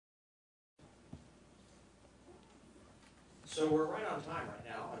So we're right on time right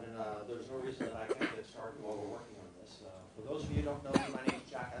now, and there's no reason that I can't get started while we're working on this. For those of you who don't know me, my name is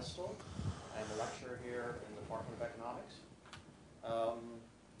Jack Estel. I'm a lecturer here in the Department of Economics.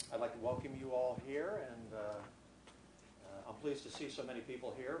 I'd like to welcome you all here, and I'm pleased to see so many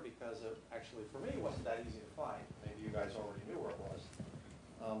people here because actually for me it wasn't that easy to find. Maybe you guys already knew where it was.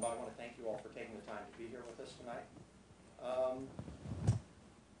 But I want to thank you all for taking the time to be here with us tonight.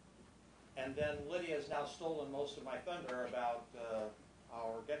 And then Lydia has now stolen most of my thunder about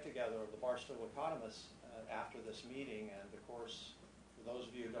our get-together of the Barstool Economists after this meeting. And of course, for those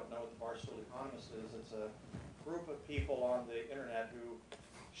of you who don't know what the Barstool Economists is, it's a group of people on the internet who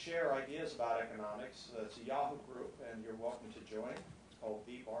share ideas about economics. It's a Yahoo group, and you're welcome to join. It's called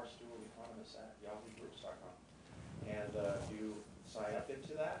the Barstool Economists at YahooGroups.com. And if you sign up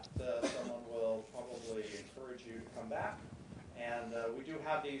into that, someone will probably encourage you to come back. And we do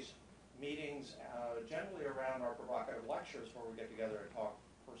have these meetings generally around our provocative lectures where we get together and talk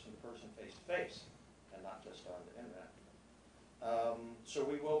person-to-person, face-to-face, and not just on the internet. So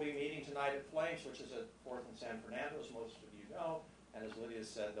we will be meeting tonight at Flames, which is at 4th and San Fernando, as most of you know. And as Lydia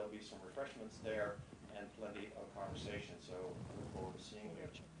said, there'll be some refreshments there and plenty of conversation. So I look forward to seeing you.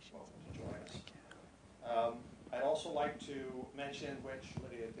 Welcome to join us. I'd also like to mention, which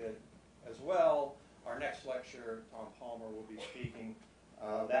Lydia did as well, our next lecture, Tom Palmer will be speaking.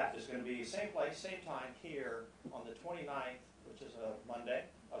 That is going to be same place, same time here on the 29th, which is a Monday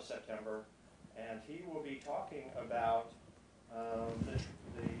of September. And he will be talking about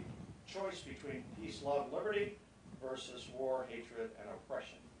the choice between peace, love, liberty versus war, hatred, and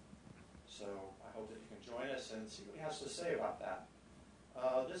oppression. So I hope that you can join us and see what he has to say about that.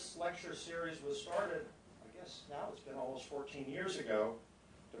 This lecture series was started, I guess now it's been almost 14 years ago,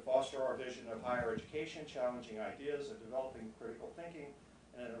 to foster our vision of higher education, challenging ideas, and developing critical thinking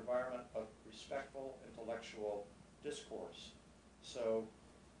in an environment of respectful intellectual discourse. So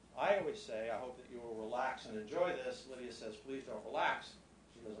I always say, I hope that you will relax and enjoy this. Lydia says, please don't relax.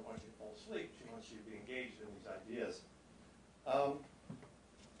 She doesn't want you to fall asleep. She wants you to be engaged in these ideas.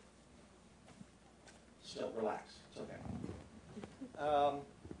 Still relax. It's okay.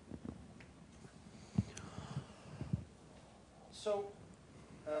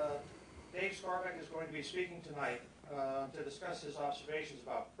 Dave Skarbek is going to be speaking tonight to discuss his observations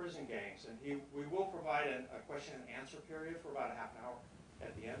about prison gangs, and we will provide a question and answer period for about a half an hour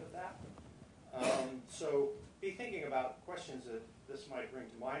at the end of that. So be thinking about questions that this might bring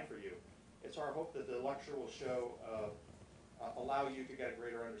to mind for you. It's our hope that the lecture will allow you to get a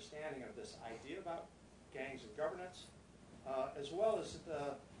greater understanding of this idea about gangs and governance, as well as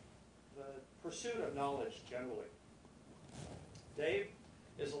the pursuit of knowledge generally. Dave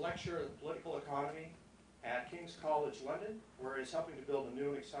is a lecturer in political economy at King's College London, where he's helping to build a new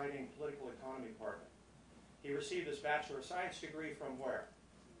and exciting political economy department. He received his Bachelor of Science degree from where?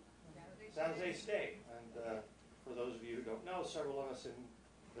 San Jose State. And for those of you who don't know, several of us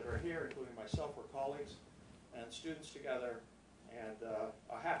that are here, including myself, were colleagues and students together. And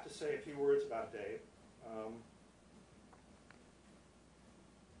I have to say a few words about Dave.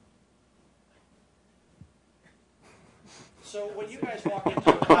 So when you guys walk into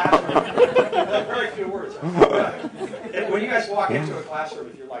a classroom, very few words. When you guys walk into a classroom,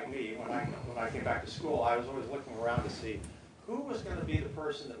 if you're like me, when I came back to school, I was always looking around to see who was going to be the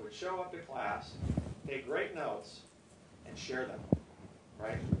person that would show up to class, take great notes, and share them,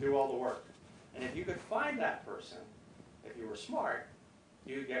 right? Do all the work. And if you could find that person, if you were smart,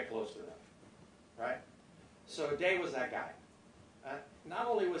 you'd get close to them, right? So Dave was that guy. Not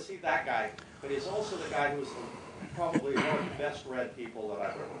only was he that guy, but he's also the guy who was probably one of the best read people that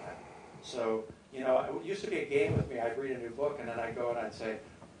I've ever met. So, you know, it used to be a game with me. I'd read a new book, and then I'd go and I'd say,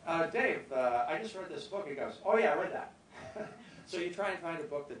 Dave, I just read this book. He goes, oh, yeah, I read that. So you try and find a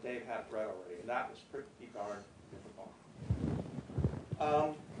book that Dave had read already, and that was pretty darn difficult.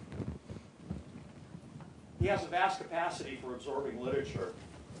 He has a vast capacity for absorbing literature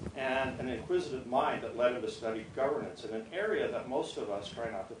and an inquisitive mind that led him to study governance in an area that most of us try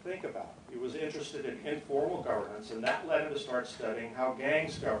not to think about. He was interested in informal governance, and that led him to start studying how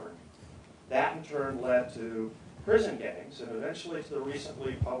gangs govern. That, in turn, led to prison gangs, and eventually to the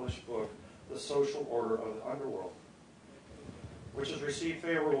recently published book, The Social Order of the Underworld, which has received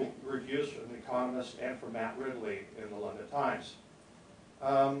favorable reviews from The Economist and from Matt Ridley in the London Times.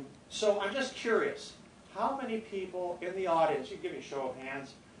 So I'm just curious, how many people in the audience, you can give me a show of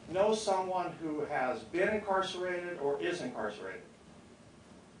hands, know someone who has been incarcerated or is incarcerated?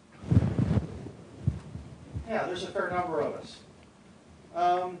 Yeah, there's a fair number of us.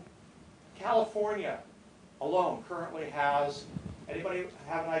 California alone currently has, anybody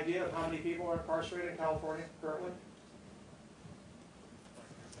have an idea of how many people are incarcerated in California currently?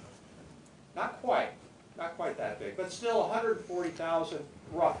 Not quite that big, but still 140,000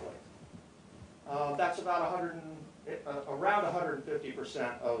 roughly. That's about around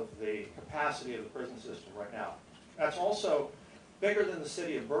 150% of the capacity of the prison system right now. That's also bigger than the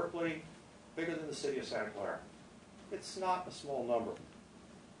city of Berkeley, bigger than the city of Santa Clara. It's not a small number.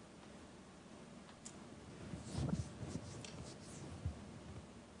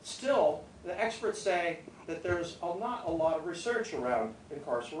 Still, the experts say that there's not a lot of research around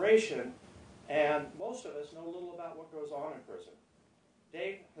incarceration, and most of us know little about what goes on in prison.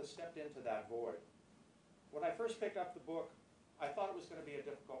 Dave has stepped into that void. When I first picked up the book, I thought it was going to be a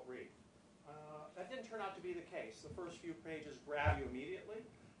difficult read. That didn't turn out to be the case. The first few pages grab you immediately,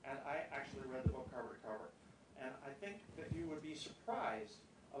 and I actually read the book cover to cover. And I think that you would be surprised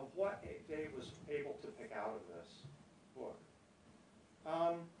of what Dave was able to pick out of this book.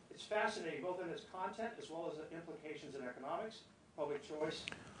 It's fascinating both in its content as well as the implications in economics, public choice,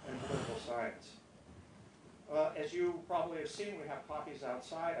 and political science. As you probably have seen, we have copies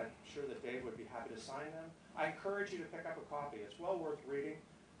outside. I'm sure that Dave would be happy to sign them. I encourage you to pick up a copy. It's well worth reading.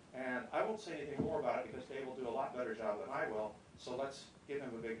 And I won't say anything more about it because Dave will do a lot better job than I will. So let's give him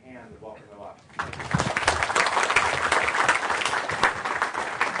a big hand and welcome him up.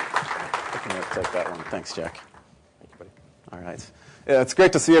 I'm going to take that one. Thanks, Jack. Thank you, buddy. All right. Yeah, it's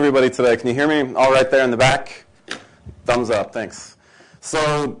great to see everybody today. Can you hear me all right there in the back? Thumbs up. Thanks.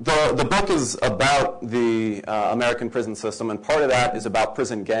 So the book is about the American prison system, and part of that is about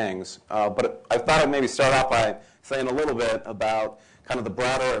prison gangs. But I thought I'd maybe start off by saying a little bit about kind of the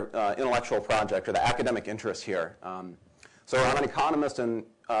broader intellectual project or the academic interest here. So I'm an economist, and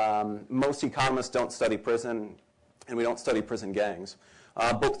most economists don't study prison, and we don't study prison gangs.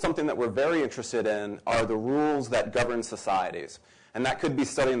 But something that we're very interested in are the rules that govern societies. And that could be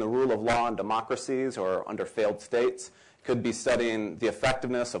studying the rule of law in democracies or under failed states. It could be studying the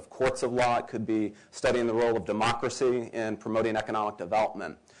effectiveness of courts of law. It could be studying the role of democracy in promoting economic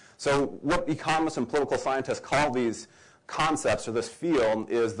development. So what economists and political scientists call these concepts or this field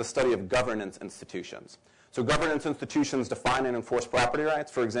is the study of governance institutions. So governance institutions define and enforce property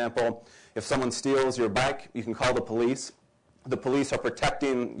rights. For example, if someone steals your bike, you can call the police. The police are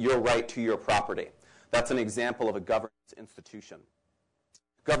protecting your right to your property. That's an example of a governance institution.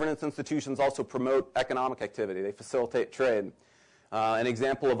 Governance institutions also promote economic activity. They facilitate trade. An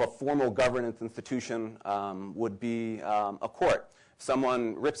example of a formal governance institution would be a court. If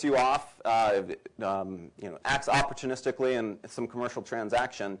someone rips you off, acts opportunistically in some commercial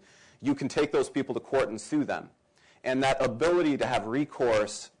transaction, you can take those people to court and sue them. And that ability to have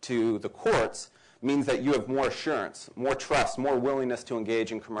recourse to the courts means that you have more assurance, more trust, more willingness to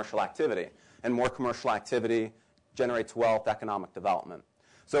engage in commercial activity. And more commercial activity generates wealth, economic development.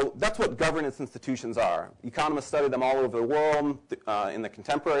 So that's what governance institutions are. Economists study them all over the world, in the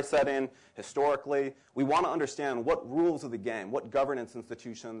contemporary setting, historically. We want to understand what rules of the game, what governance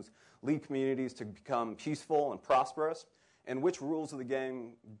institutions lead communities to become peaceful and prosperous, and which rules of the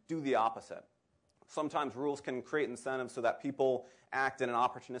game do the opposite. Sometimes rules can create incentives so that people act in an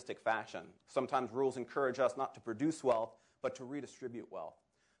opportunistic fashion. Sometimes rules encourage us not to produce wealth, but to redistribute wealth.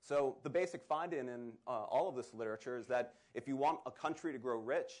 So the basic finding in all of this literature is that if you want a country to grow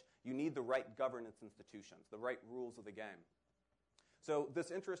rich, you need the right governance institutions, the right rules of the game. So this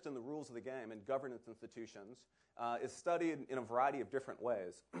interest in the rules of the game and governance institutions is studied in a variety of different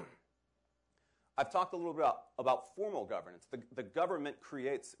ways. I've talked a little bit about formal governance. The government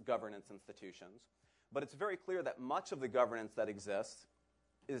creates governance institutions, but it's very clear that much of the governance that exists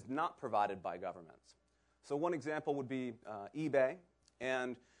is not provided by governments. So one example would be eBay.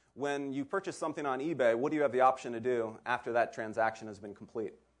 And when you purchase something on eBay, what do you have the option to do after that transaction has been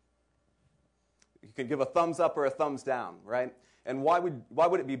complete? You can give a thumbs up or a thumbs down, right? And why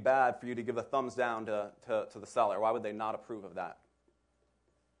would it be bad for you to give a thumbs down to the seller? Why would they not approve of that?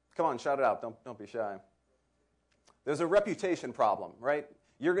 Come on, shout it out. Don't be shy. There's a reputation problem, right?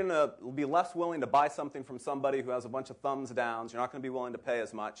 You're going to be less willing to buy something from somebody who has a bunch of thumbs downs. You're not going to be willing to pay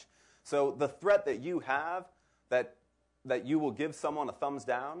as much. So the threat that you have that you will give someone a thumbs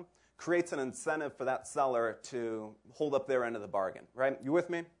down creates an incentive for that seller to hold up their end of the bargain, right? You with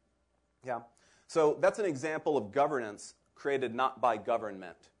me? Yeah. So that's an example of governance created not by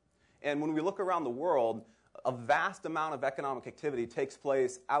government. And when we look around the world, a vast amount of economic activity takes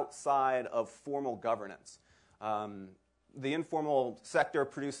place outside of formal governance. The informal sector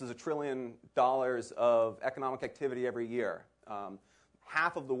produces $1 trillion of economic activity every year.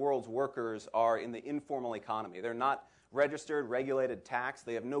 Half of the world's workers are in the informal economy. They're not registered, regulated, taxed.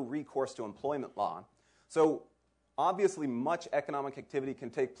 They have no recourse to employment law. So obviously much economic activity can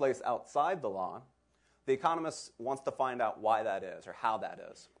take place outside the law. The economist wants to find out why that is or how that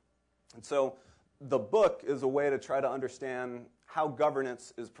is. And so the book is a way to try to understand how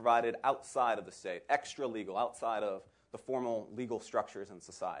governance is provided outside of the state, extra-legal, outside of the formal legal structures in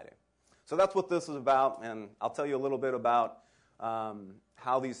society. So that's what this is about, and I'll tell you a little bit about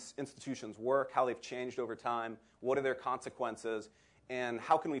how these institutions work, how they've changed over time, what are their consequences, and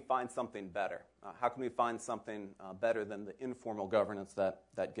how can we find something better? How can we find something better than the informal governance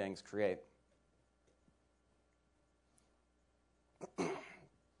that gangs create?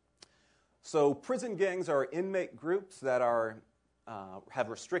 So prison gangs are inmate groups that have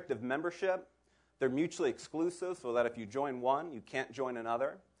restrictive membership. They're mutually exclusive, so that if you join one, you can't join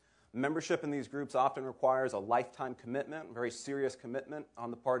another. Membership in these groups often requires a lifetime commitment, a very serious commitment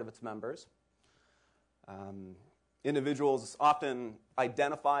on the part of its members. Individuals often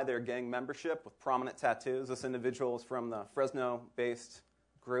identify their gang membership with prominent tattoos. This individual is from the Fresno-based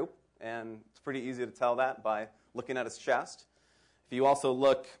group, and it's pretty easy to tell that by looking at his chest. If you also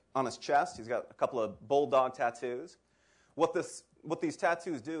look on his chest, he's got a couple of bulldog tattoos. What these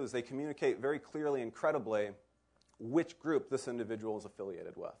tattoos do is they communicate very clearly and credibly which group this individual is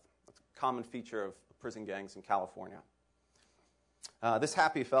affiliated with. That's a common feature of prison gangs in California. This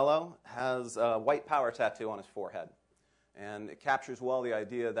happy fellow has a white power tattoo on his forehead, and it captures well the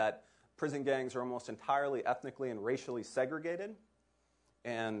idea that prison gangs are almost entirely ethnically and racially segregated,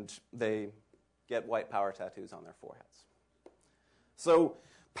 and they get white power tattoos on their foreheads. So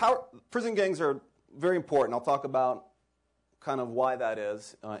prison gangs are very important. I'll talk about kind of why that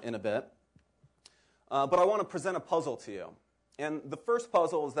is in a bit. But I want to present a puzzle to you. And the first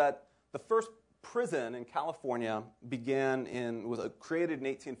puzzle is that the first prison in California was created in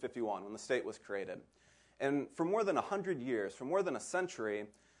 1851 when the state was created. And for more than 100 years, for more than a century,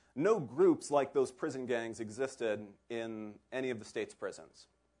 no groups like those prison gangs existed in any of the state's prisons.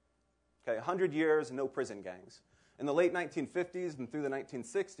 Okay, 100 years, no prison gangs. In the late 1950s and through the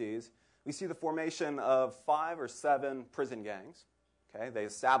 1960s, we see the formation of 5 or 7 prison gangs. Okay, they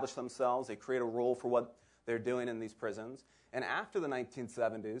establish themselves, they create a role for what they're doing in these prisons. And after the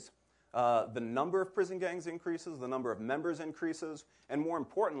 1970s, the number of prison gangs increases, the number of members increases, and more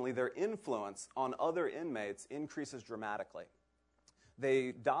importantly, their influence on other inmates increases dramatically.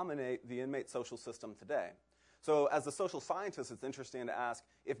 They dominate the inmate social system today. So as a social scientist, it's interesting to ask,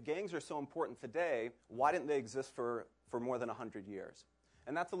 if gangs are so important today, why didn't they exist for more than 100 years?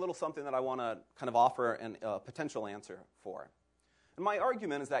 And that's a little something that I want to kind of offer a potential answer for. And my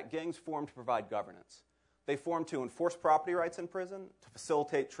argument is that gangs form to provide governance. They form to enforce property rights in prison, to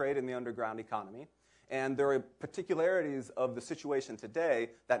facilitate trade in the underground economy, and there are particularities of the situation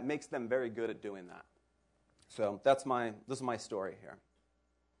today that makes them very good at doing that. So this is my story here.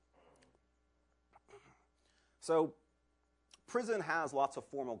 So prison has lots of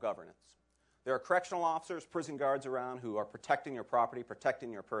formal governance. There are correctional officers, prison guards around who are protecting your property,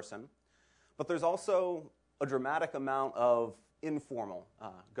 protecting your person. But there's also a dramatic amount of informal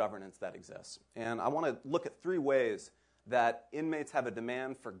governance that exists. And I want to look at 3 ways that inmates have a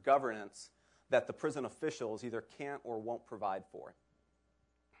demand for governance that the prison officials either can't or won't provide for.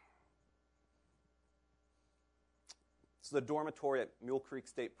 This is a dormitory at Mule Creek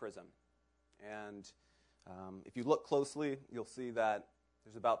State Prison. And if you look closely, you'll see that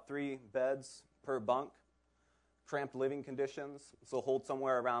there's about 3 beds per bunk, cramped living conditions. This will hold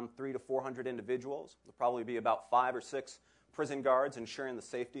somewhere around 300 to 400 individuals. There'll probably be about 5 or 6 prison guards ensuring the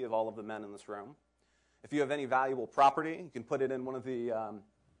safety of all of the men in this room. If you have any valuable property, you can put it in one of the...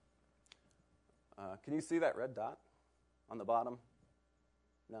 can you see that red dot on the bottom?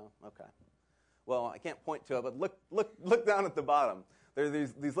 No? Okay. Well, I can't point to it, but look down at the bottom. There are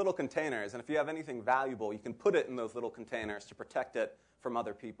these little containers, and if you have anything valuable, you can put it in those little containers to protect it from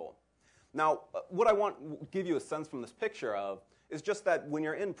other people. Now, what I want to give you a sense from this picture of is just that when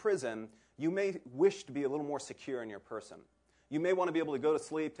you're in prison, you may wish to be a little more secure in your person. You may want to be able to go to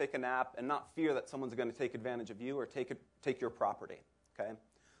sleep, take a nap, and not fear that someone's going to take advantage of you or take your property. Okay?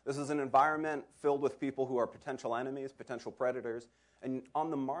 This is an environment filled with people who are potential enemies, potential predators, and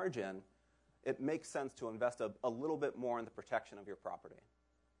on the margin, it makes sense to invest a little bit more in the protection of your property.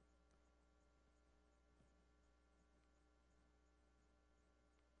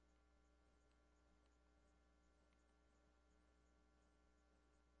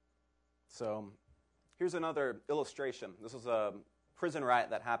 So here's another illustration. This is a prison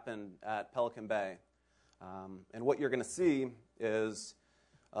riot that happened at Pelican Bay. And what you're going to see is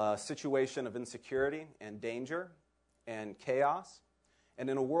a situation of insecurity and danger and chaos. And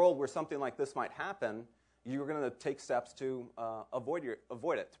in a world where something like this might happen, you're going to take steps to avoid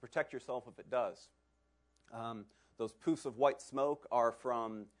it, to protect yourself if it does. Those poofs of white smoke are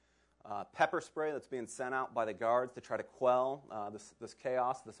from pepper spray that's being sent out by the guards to try to quell this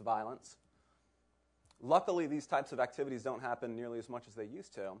chaos, this violence. Luckily, these types of activities don't happen nearly as much as they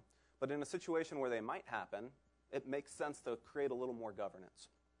used to, but in a situation where they might happen, it makes sense to create a little more governance.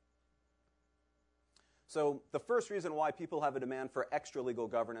 So the first reason why people have a demand for extra-legal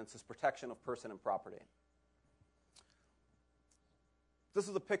governance is protection of person and property. This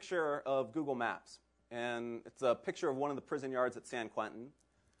is a picture of Google Maps, and it's a picture of one of the prison yards at San Quentin.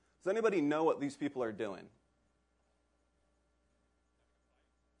 Does anybody know what these people are doing?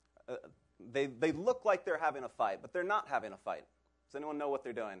 They look like they're having a fight, but they're not having a fight. Does anyone know what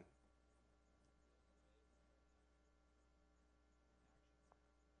they're doing?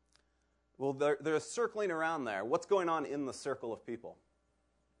 Well, they're circling around there. What's going on in the circle of people?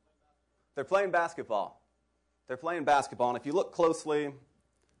 They're playing basketball. They're playing basketball, and if you look closely,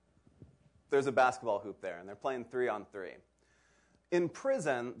 there's a basketball hoop there, and they're playing 3-on-3. In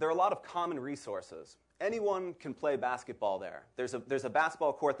prison, there are a lot of common resources. Anyone can play basketball there. There's a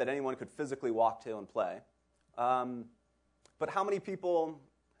basketball court that anyone could physically walk to and play. But how many people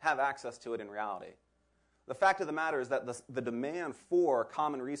have access to it in reality? The fact of the matter is that the demand for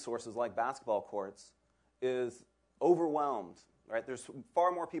common resources like basketball courts is overwhelmed. Right? There's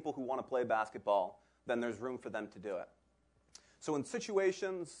far more people who want to play basketball than there's room for them to do it. So in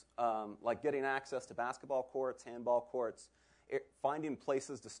situations like getting access to basketball courts, handball courts, finding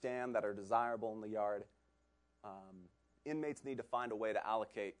places to stand that are desirable in the yard, inmates need to find a way to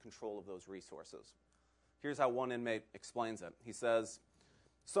allocate control of those resources. Here's how one inmate explains it. He says,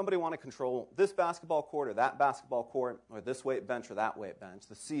 somebody want to control this basketball court or that basketball court or this weight bench or that weight bench.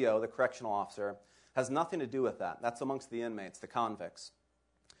 The CO, the correctional officer, has nothing to do with that. That's amongst the inmates, the convicts.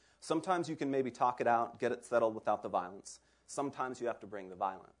 Sometimes you can maybe talk it out, get it settled without the violence. Sometimes you have to bring the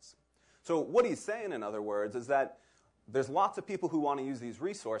violence. So what he's saying, in other words, is that there's lots of people who want to use these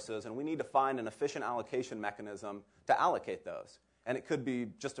resources, and we need to find an efficient allocation mechanism to allocate those. And it could be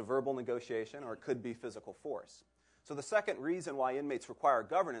just a verbal negotiation, or it could be physical force. So the second reason why inmates require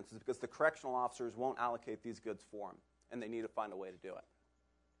governance is because the correctional officers won't allocate these goods for them, and they need to find a way to do it.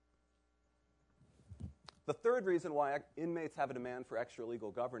 The third reason why inmates have a demand for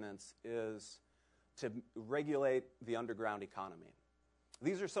extra-legal governance is to regulate the underground economy.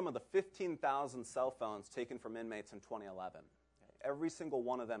 These are some of the 15,000 cell phones taken from inmates in 2011. Every single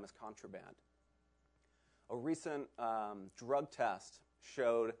one of them is contraband. A recent drug test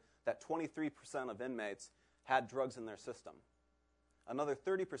showed that 23% of inmates had drugs in their system. Another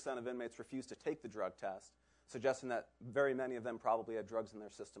 30% of inmates refused to take the drug test, suggesting that very many of them probably had drugs in their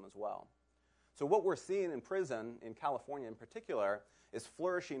system as well. So what we're seeing in prison, in California in particular, is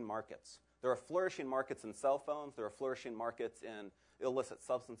flourishing markets. There are flourishing markets in cell phones. There are flourishing markets in illicit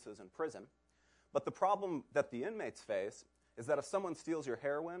substances in prison. But the problem that the inmates face is that if someone steals your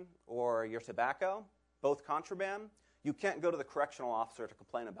heroin or your tobacco, both contraband, you can't go to the correctional officer to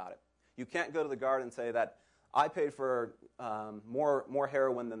complain about it. You can't go to the guard and say that I paid for more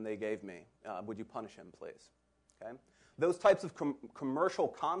heroin than they gave me. Would you punish him, please? Okay? Those types of commercial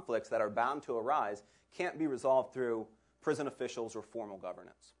conflicts that are bound to arise can't be resolved through prison officials or formal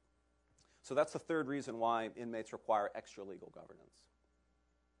governance. So that's the third reason why inmates require extra-legal governance.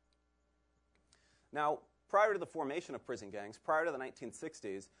 Now, prior to the formation of prison gangs, prior to the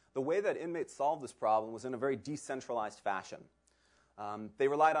 1960s, the way that inmates solved this problem was in a very decentralized fashion. They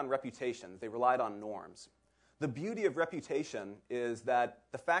relied on reputation. They relied on norms. The beauty of reputation is that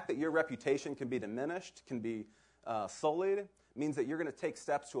the fact that your reputation can be diminished, can be sullied, means that you're going to take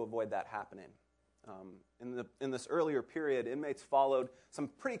steps to avoid that happening. In this earlier period, inmates followed some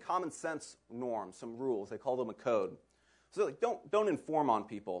pretty common sense norms, some rules. They call them a code. So like, don't inform on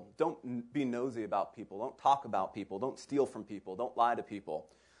people. Don't be nosy about people. Don't talk about people. Don't steal from people. Don't lie to people.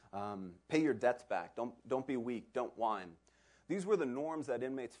 Pay your debts back. Don't be weak. Don't whine. These were the norms that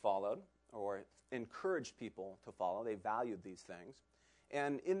inmates followed or encouraged people to follow. They valued these things.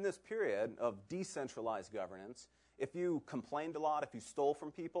 And in this period of decentralized governance, if you complained a lot, if you stole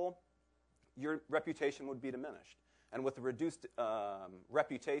from people, your reputation would be diminished. And with a reduced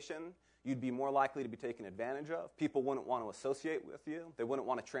reputation, you'd be more likely to be taken advantage of. People wouldn't want to associate with you. They wouldn't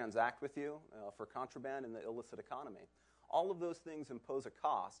want to transact with you for contraband in the illicit economy. All of those things impose a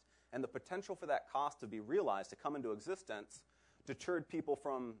cost, and the potential for that cost to be realized, to come into existence, deterred people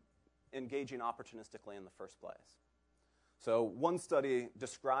from engaging opportunistically in the first place. So one study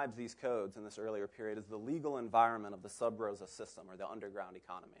describes these codes in this earlier period as the legal environment of the sub-rosa system, or the underground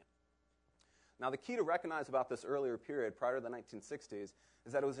economy. Now, the key to recognize about this earlier period, prior to the 1960s,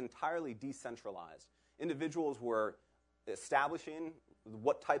 is that it was entirely decentralized. Individuals were establishing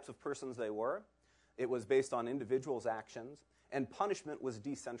what types of persons they were. It was based on individuals' actions. and punishment was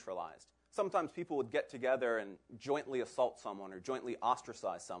decentralized. Sometimes people would get together and jointly assault someone or jointly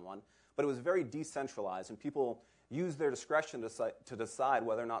ostracize someone, but it was very decentralized, and people used their discretion to decide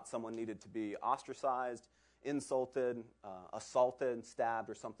whether or not someone needed to be ostracized, insulted, assaulted, stabbed,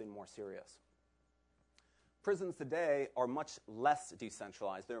 or something more serious. Prisons today are much less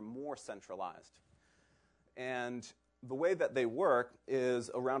decentralized. They're more centralized. And the way that they work is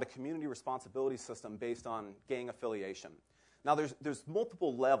around a community responsibility system based on gang affiliation. Now, there's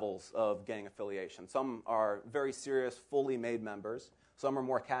multiple levels of gang affiliation. Some are very serious, fully made members. Some are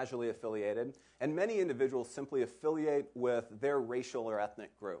more casually affiliated. And many individuals simply affiliate with their racial or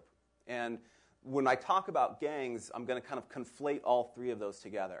ethnic group. And when I talk about gangs, I'm going to kind of conflate all three of those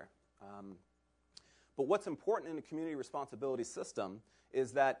together. But what's important in a community responsibility system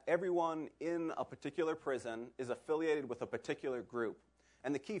is that everyone in a particular prison is affiliated with a particular group.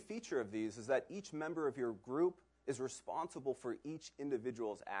 And the key feature of these is that each member of your group is responsible for each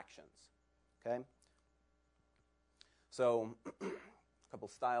individual's actions. Okay? So, a couple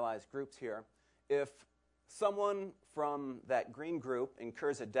stylized groups here. If someone from that green group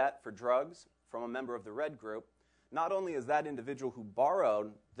incurs a debt for drugs from a member of the red group, not only is that individual who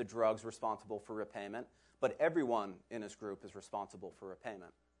borrowed the drugs responsible for repayment, but everyone in his group is responsible for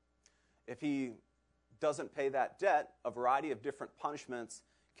repayment. If he doesn't pay that debt, a variety of different punishments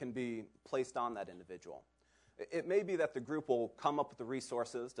can be placed on that individual. It may be that the group will come up with the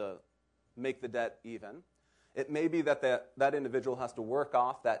resources to make the debt even. It may be that that individual has to work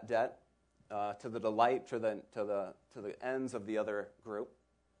off that debt to the delight, to the ends of the other group.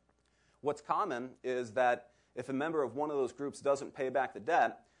 What's common is that if a member of one of those groups doesn't pay back the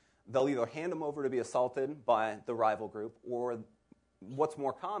debt, they'll either hand him over to be assaulted by the rival group, or what's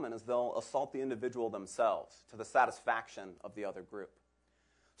more common is they'll assault the individual themselves to the satisfaction of the other group.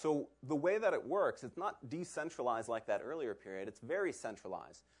 So the way that it works, it's not decentralized like that earlier period. It's very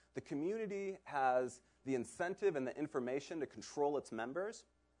centralized. The community has the incentive and the information to control its members,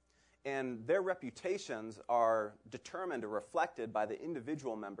 and their reputations are determined or reflected by the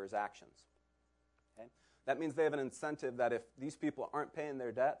individual members' actions. Okay? That means they have an incentive that if these people aren't paying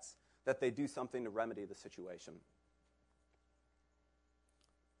their debts, that they do something to remedy the situation.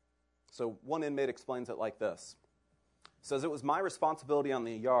 So one inmate explains it like this. Says, it was my responsibility on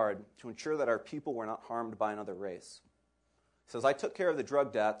the yard to ensure that our people were not harmed by another race. Says, I took care of the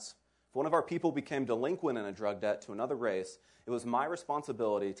drug debts. If one of our people became delinquent in a drug debt to another race, it was my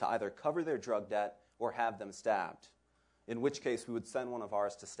responsibility to either cover their drug debt or have them stabbed, in which case we would send one of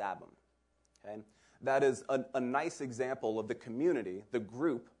ours to stab them. Okay? That is a nice example of the community, the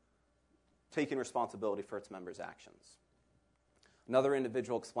group, taking responsibility for its members' actions. Another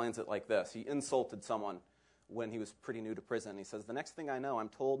individual explains it like this. He insulted someone when he was pretty new to prison. He says, the next thing I know, I'm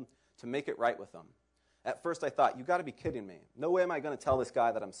told to make it right with them. At first I thought, you got to be kidding me. No way am I going to tell this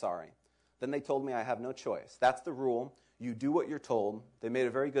guy that I'm sorry. Then they told me I have no choice. That's the rule. You do what you're told. They made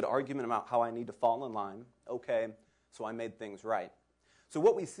a very good argument about how I need to fall in line. Okay, so I made things right. So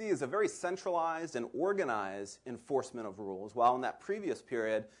what we see is a very centralized and organized enforcement of rules, while in that previous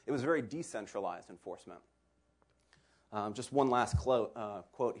period, it was very decentralized enforcement. Just one last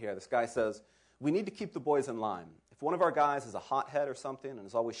quote here. This guy says, we need to keep the boys in line. If one of our guys is a hothead or something and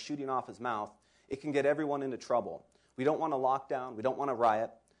is always shooting off his mouth, it can get everyone into trouble. We don't want a lockdown. We don't want a riot.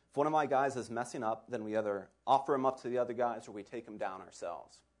 If one of my guys is messing up, then we either offer him up to the other guys or we take him down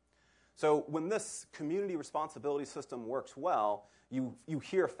ourselves. So when this community responsibility system works well, you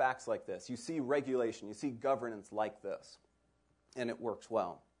hear facts like this. You see regulation. You see governance like this. And it works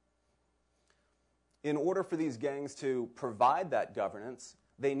well. In order for these gangs to provide that governance,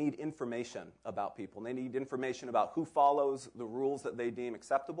 they need information about people. They need information about who follows the rules that they deem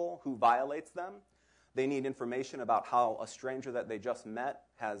acceptable, who violates them. They need information about how a stranger that they just met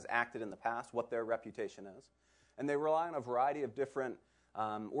has acted in the past, what their reputation is. And they rely on a variety of different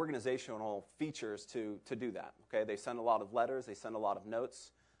organizational features to do that. Okay? They send a lot of letters. They send a lot of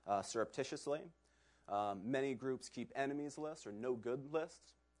notes surreptitiously. Many groups keep enemies lists or no-good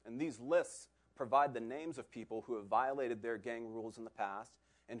lists. And these lists provide the names of people who have violated their gang rules in the past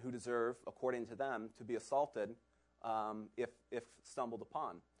and who deserve, according to them, to be assaulted if stumbled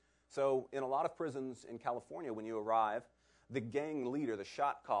upon. So in a lot of prisons in California, when you arrive, the gang leader, the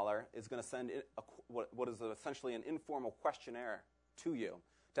shot caller, is going to send what is essentially an informal questionnaire to you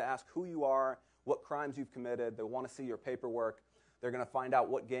to ask who you are, what crimes you've committed. They want to see your paperwork. They're going to find out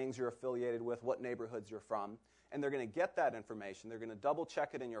what gangs you're affiliated with, what neighborhoods you're from. And they're going to get that information. They're going to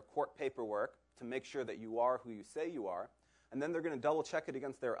double-check it in your court paperwork to make sure that you are who you say you are. And then they're going to double-check it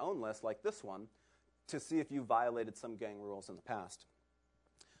against their own list, like this one, to see if you violated some gang rules in the past.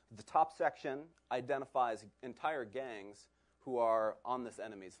 The top section identifies entire gangs who are on this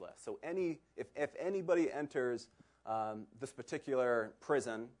enemies list. So if anybody enters this particular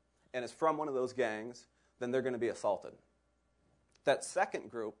prison and is from one of those gangs, then they're going to be assaulted. That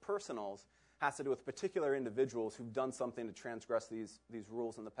second group, personals, has to do with particular individuals who've done something to transgress these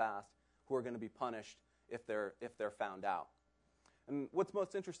rules in the past, who are going to be punished if they're found out. And what's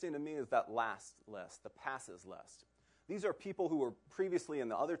most interesting to me is that last list, the passes list. These are people who were previously in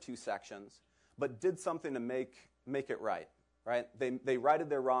the other two sections, but did something to make it right. They righted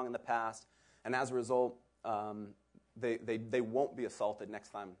their wrong in the past, and as a result, they won't be assaulted next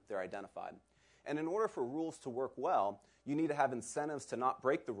time they're identified. And in order for rules to work well, you need to have incentives to not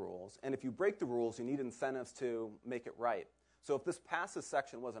break the rules. And if you break the rules, you need incentives to make it right. So if this passes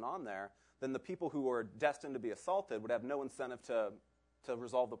section wasn't on there, then the people who are destined to be assaulted would have no incentive to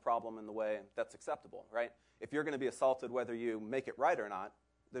resolve the problem in the way that's acceptable, right? If you're going to be assaulted whether you make it right or not,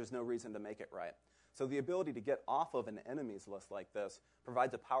 there's no reason to make it right. So the ability to get off of an enemies list like this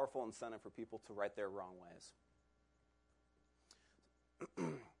provides a powerful incentive for people to right their wrong ways.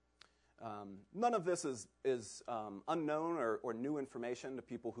 None of this is unknown or new information to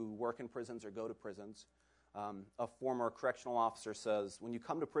people who work in prisons or go to prisons. A former correctional officer says, when you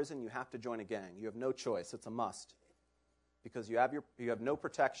come to prison, you have to join a gang. You have no choice. It's a must. Because you have no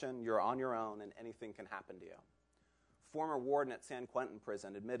protection, you're on your own, and anything can happen to you. Former warden at San Quentin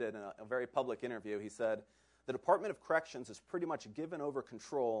Prison admitted in a very public interview, he said, the Department of Corrections has pretty much given over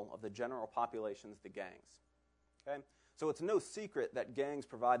control of the general populations to gangs. Okay? So it's no secret that gangs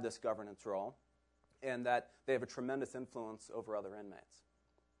provide this governance role and that they have a tremendous influence over other inmates.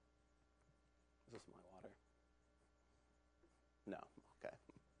 Is this my water? No. Okay.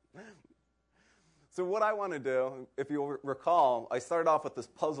 So what I want to do, if you'll recall, I started off with this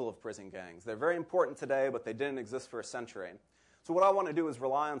puzzle of prison gangs. They're very important today, but they didn't exist for a century. So what I want to do is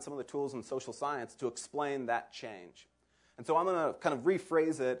rely on some of the tools in social science to explain that change. And so I'm going to kind of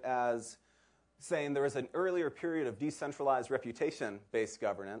rephrase it as saying there was an earlier period of decentralized reputation-based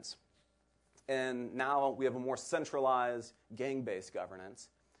governance, and now we have a more centralized gang-based governance.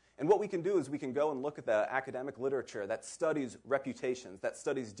 And what we can do is we can go and look at the academic literature that studies reputations, that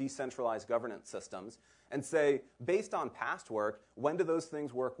studies decentralized governance systems, and say, based on past work, when do those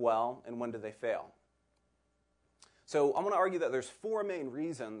things work well and when do they fail? So I'm going to argue that there's four main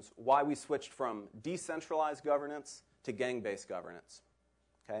reasons why we switched from decentralized governance to gang-based governance.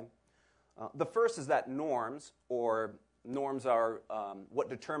 Okay? The first is that norms are what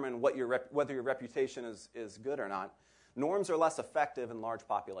determine whether your reputation is good or not. Norms are less effective in large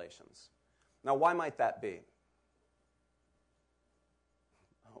populations. Now, why might that be?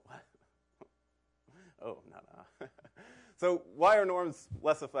 Oh, what? Oh, no. So why are norms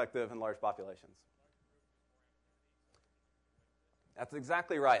less effective in large populations? That's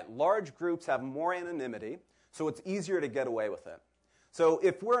exactly right. Large groups have more anonymity, so it's easier to get away with it. So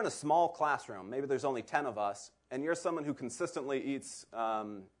if we're in a small classroom, maybe there's only 10 of us, and you're someone who consistently eats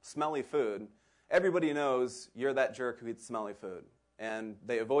smelly food, everybody knows you're that jerk who eats smelly food. And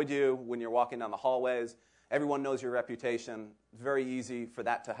they avoid you when you're walking down the hallways. Everyone knows your reputation. It's very easy for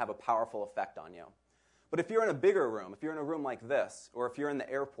that to have a powerful effect on you. But if you're in a bigger room, if you're in a room like this, or if you're in the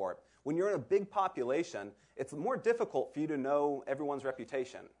airport, when you're in a big population, it's more difficult for you to know everyone's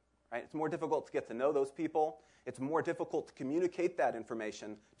reputation. Right? It's more difficult to get to know those people. It's more difficult to communicate that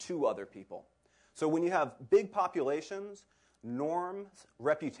information to other people. So when you have big populations, norms,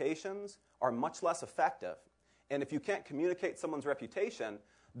 reputations are much less effective. And if you can't communicate someone's reputation,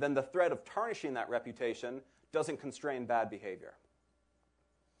 then the threat of tarnishing that reputation doesn't constrain bad behavior.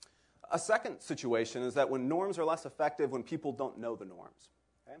 A second situation is that when norms are less effective when people don't know the norms.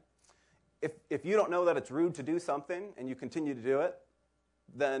 Okay? If you don't know that it's rude to do something and you continue to do it,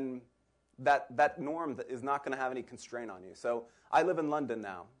 then that norm is not going to have any constraint on you. So I live in London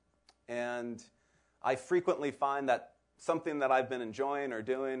now, and I frequently find that something that I've been enjoying or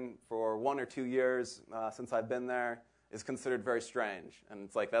doing for 1 or 2 years since I've been there is considered very strange. And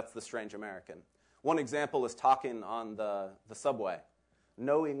it's like, that's the strange American. One example is talking on the subway.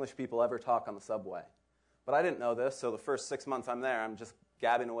 No English people ever talk on the subway. But I didn't know this, so the first 6 months I'm there, I'm just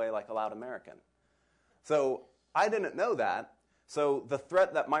gabbing away like a loud American. So I didn't know that. So the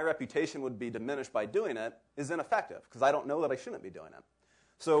threat that my reputation would be diminished by doing it is ineffective, because I don't know that I shouldn't be doing it.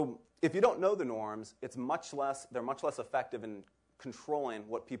 So if you don't know the norms, they're much less effective in controlling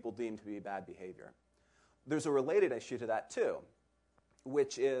what people deem to be bad behavior. There's a related issue to that too,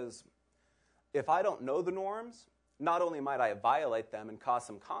 which is if I don't know the norms, not only might I violate them and cause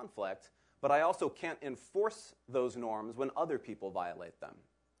some conflict, but I also can't enforce those norms when other people violate them.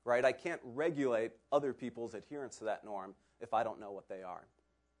 Right? I can't regulate other people's adherence to that norm if I don't know what they are.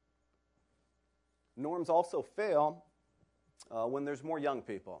 Norms also fail When there's more young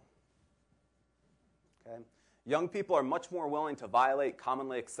people. Okay? Young people are much more willing to violate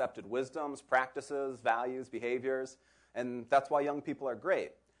commonly accepted wisdoms, practices, values, behaviors, and that's why young people are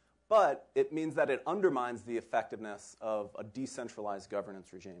great. But it means that it undermines the effectiveness of a decentralized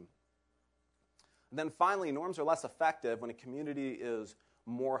governance regime. And then finally, norms are less effective when a community is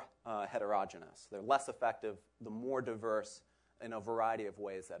more heterogeneous. They're less effective the more diverse in a variety of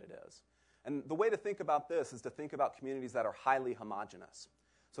ways that it is. And the way to think about this is to think about communities that are highly homogeneous.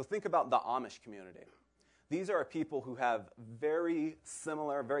 So think about the Amish community. These are people who have very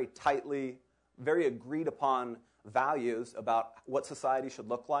similar, very tightly, very agreed upon values about what society should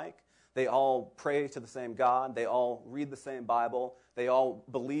look like. They all pray to the same God. They all read the same Bible. They all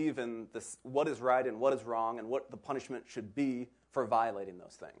believe in this, what is right and what is wrong and what the punishment should be for violating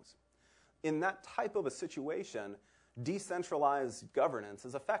those things. In that type of a situation, decentralized governance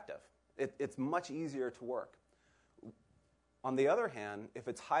is effective. It's much easier to work. On the other hand, if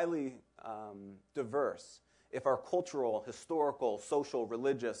it's highly diverse, if our cultural, historical, social,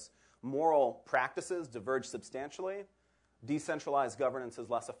 religious, moral practices diverge substantially, decentralized governance is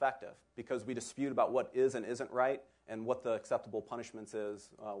less effective because we dispute about what is and isn't right and what the acceptable punishments is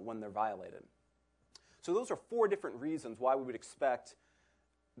when they're violated. So those are 4 different reasons why we would expect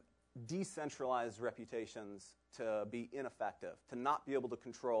decentralized reputations to be ineffective, to not be able to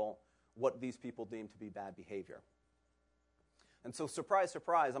control what these people deem to be bad behavior. And so, surprise,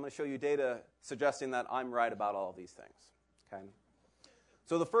 surprise, I'm going to show you data suggesting that I'm right about all of these things. Okay?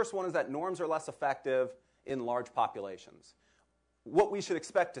 So the first one is that norms are less effective in large populations. What we should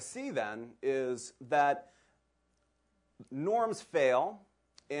expect to see then is that norms fail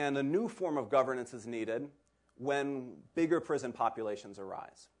and a new form of governance is needed when bigger prison populations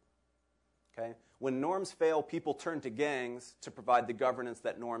arise. Okay? When norms fail, people turn to gangs to provide the governance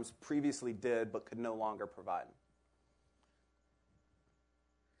that norms previously did but could no longer provide.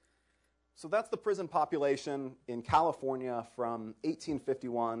 So that's the prison population in California from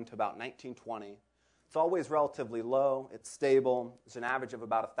 1851 to about 1920. It's always relatively low. It's stable. It's an average of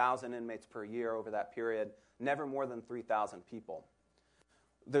about 1,000 inmates per year over that period, never more than 3,000 people.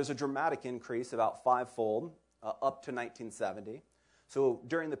 There's a dramatic increase, about 5-fold, up to 1970. So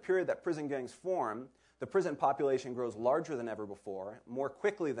during the period that prison gangs form, the prison population grows larger than ever before, more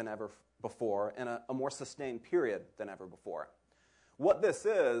quickly than ever before, in a more sustained period than ever before. What this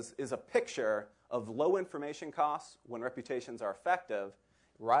is a picture of low information costs when reputations are effective,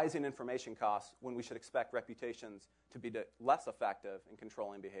 rising information costs when we should expect reputations to be less effective in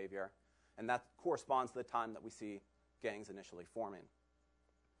controlling behavior, and that corresponds to the time that we see gangs initially forming.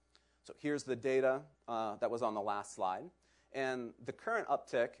 So here's the data that was on the last slide. And the current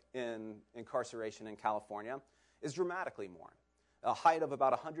uptick in incarceration in California is dramatically more. A height of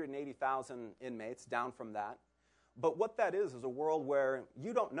about 180,000 inmates, down from that. But what that is a world where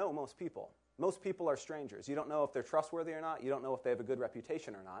you don't know most people. Most people are strangers. You don't know if they're trustworthy or not. You don't know if they have a good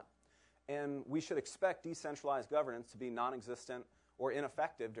reputation or not. And we should expect decentralized governance to be non-existent or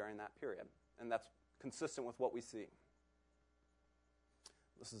ineffective during that period. And that's consistent with what we see.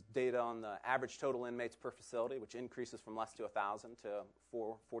 This is data on the average total inmates per facility, which increases from less to 1,000 to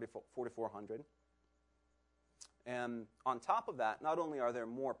 4,400. And on top of that, not only are there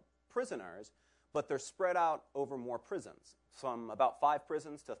more prisoners, but they're spread out over more prisons, from about 5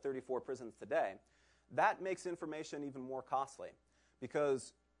 prisons to 34 prisons today. That makes information even more costly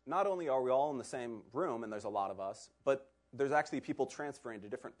because not only are we all in the same room, and there's a lot of us, but there's actually people transferring to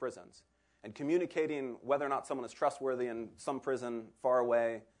different prisons. And communicating whether or not someone is trustworthy in some prison far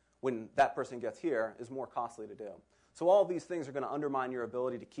away when that person gets here is more costly to do. So all of these things are going to undermine your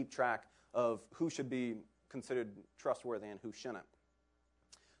ability to keep track of who should be considered trustworthy and who shouldn't.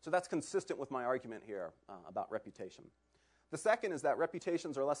 So that's consistent with my argument here about reputation. The second is that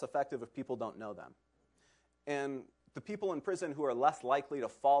reputations are less effective if people don't know them. And the people in prison who are less likely to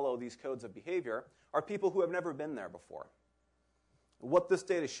follow these codes of behavior are people who have never been there before. What this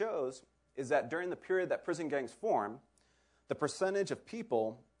data shows is that during the period that prison gangs form, the percentage of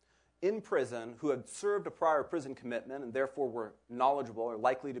people in prison who had served a prior prison commitment and therefore were knowledgeable or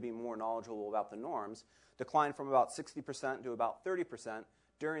likely to be more knowledgeable about the norms declined from about 60% to about 30%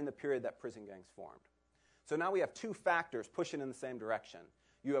 during the period that prison gangs formed. So now we have 2 factors pushing in the same direction.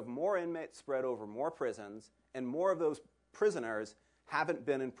 You have more inmates spread over more prisons, and more of those prisoners haven't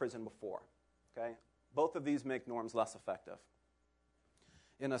been in prison before. Okay? Both of these make norms less effective.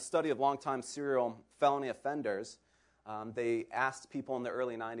 In a study of longtime serial felony offenders, they asked people in the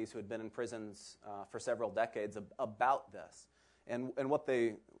early 90s who had been in prisons for several decades about this. And what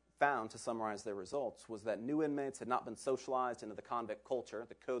they found, to summarize their results, was that new inmates had not been socialized into the convict culture,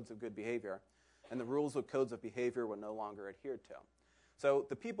 the codes of good behavior, and the rules of codes of behavior were no longer adhered to. So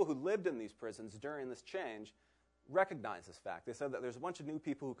the people who lived in these prisons during this change recognized this fact. They said that there's a bunch of new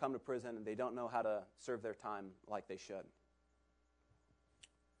people who come to prison and they don't know how to serve their time like they should.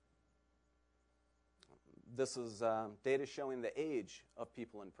 This is data showing the age of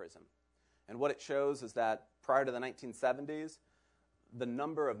people in prison. And what it shows is that prior to the 1970s, the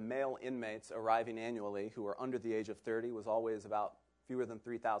number of male inmates arriving annually who were under the age of 30 was always about fewer than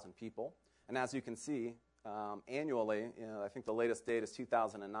 3,000 people. And as you can see, annually, I think the latest date is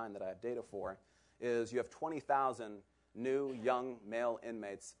 2009 that I have data for, is you have 20,000 new young male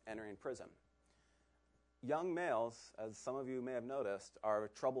inmates entering prison. Young males, as some of you may have noticed, are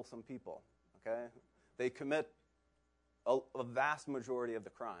troublesome people. Okay? They commit a vast majority of the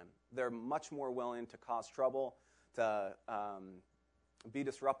crime. They're much more willing to cause trouble, to be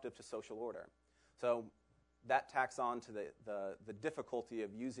disruptive to social order. So that tacks on to the difficulty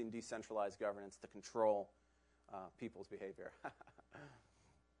of using decentralized governance to control people's behavior.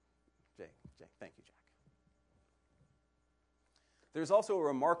 Jake, thank you, Jack. There's also a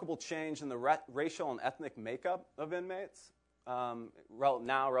remarkable change in the racial and ethnic makeup of inmates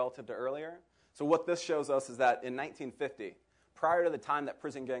now relative to earlier. So what this shows us is that in 1950, prior to the time that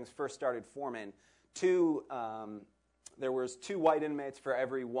prison gangs first started forming, there was 2 white inmates for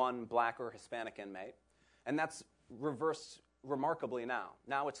every 1 black or Hispanic inmate. And that's reversed remarkably now.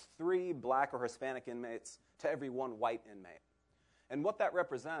 Now it's 3 black or Hispanic inmates to every 1 white inmate. And what that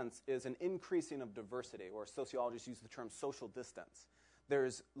represents is an increasing of diversity, or sociologists use the term social distance.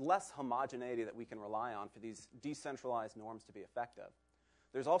 There's less homogeneity that we can rely on for these decentralized norms to be effective.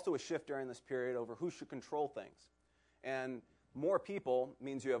 There's also a shift during this period over who should control things. And more people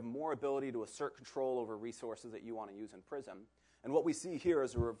means you have more ability to assert control over resources that you want to use in prison. And what we see here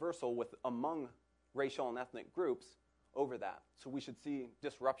is a reversal among racial and ethnic groups over that. So we should see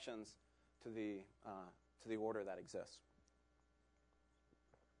disruptions to the order that exists.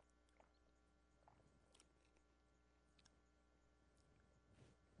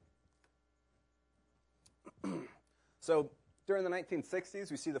 So during the 1960s,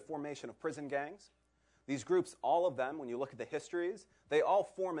 we see the formation of prison gangs. These groups, all of them, when you look at the histories, they all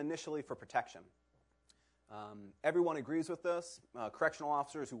form initially for protection. Everyone agrees with this. Correctional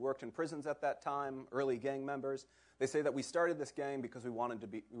officers who worked in prisons at that time, early gang members, they say that we started this gang because we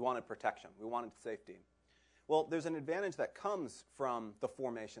wanted protection, we wanted safety. Well, there's an advantage that comes from the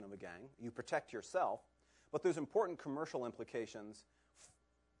formation of a gang. You protect yourself, but there's important commercial implications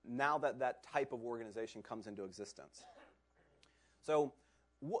now that that type of organization comes into existence. So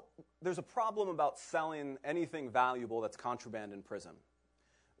there's a problem about selling anything valuable that's contraband in prison,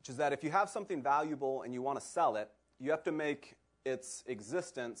 which is that if you have something valuable and you want to sell it, you have to make its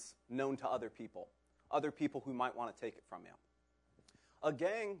existence known to other people who might want to take it from you. A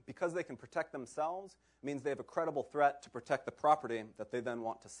gang, because they can protect themselves, means they have a credible threat to protect the property that they then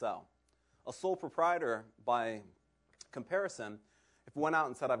want to sell. A sole proprietor, by comparison, if we went out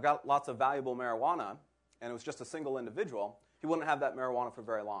and said, I've got lots of valuable marijuana, and it was just a single individual, he wouldn't have that marijuana for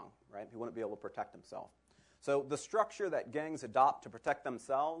very long, right? He wouldn't be able to protect himself. So the structure that gangs adopt to protect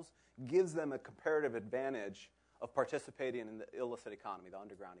themselves gives them a comparative advantage of participating in the illicit economy, the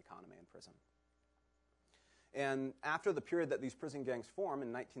underground economy in prison. And after the period that these prison gangs form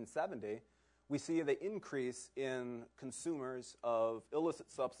in 1970, we see the increase in consumers of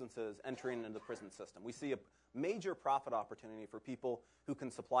illicit substances entering into the prison system. We see a major profit opportunity for people who can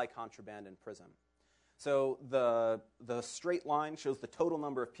supply contraband in prison. So the straight line shows the total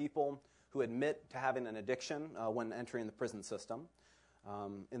number of people who admit to having an addiction when entering the prison system.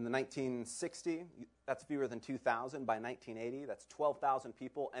 In the 1960, that's fewer than 2,000. By 1980, that's 12,000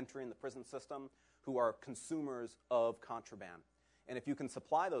 people entering the prison system who are consumers of contraband. And if you can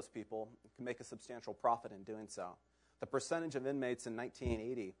supply those people, you can make a substantial profit in doing so. The percentage of inmates in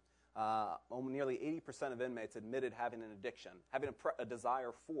 1980, nearly 80% of inmates admitted having an addiction, having a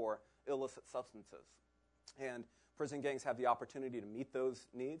desire for illicit substances. And prison gangs have the opportunity to meet those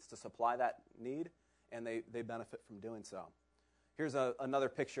needs, to supply that need, and they benefit from doing so. Here's another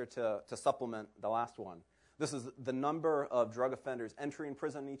picture to supplement the last one. This is the number of drug offenders entering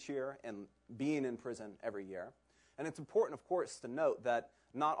prison each year and being in prison every year. And it's important, of course, to note that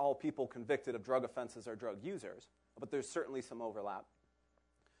not all people convicted of drug offenses are drug users, but there's certainly some overlap.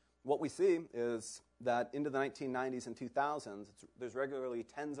 What we see is that into the 1990s and 2000s, there's regularly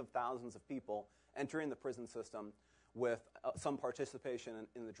tens of thousands of people entering the prison system with some participation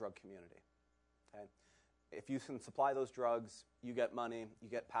in the drug community. Okay? If you can supply those drugs, you get money, you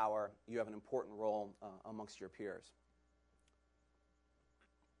get power, you have an important role amongst your peers.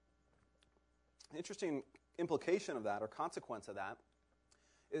 An interesting implication of that, or consequence of that,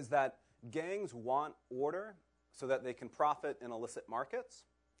 is that Gangs want order so that they can profit in illicit markets.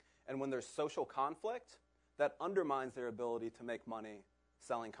 And when there's social conflict, that undermines their ability to make money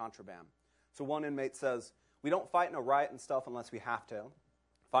selling contraband. So one inmate says, we don't fight in a riot and stuff unless we have to.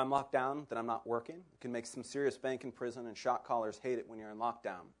 If I'm locked down, then I'm not working. You can make some serious bank in prison, and shot callers hate it when you're in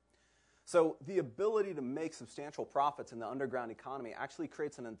lockdown. So the ability to make substantial profits in the underground economy actually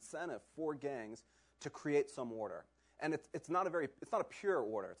creates an incentive for gangs to create some order. And it's not a pure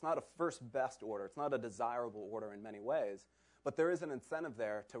order. It's not a first best order. It's not a desirable order in many ways. But there is an incentive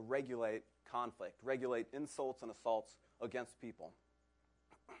there to regulate conflict, regulate insults and assaults against people.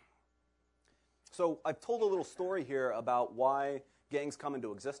 So I've told a little story here about why gangs come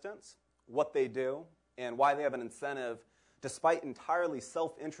into existence, what they do, and why they have an incentive, despite entirely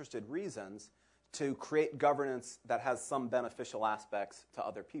self-interested reasons, to create governance that has some beneficial aspects to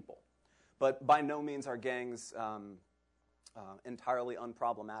other people. But by no means are gangs entirely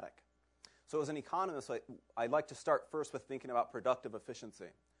unproblematic. So as an economist, I'd like to start first with thinking about productive efficiency.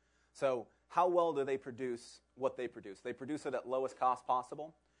 So how well do they produce what they produce? They produce it at lowest cost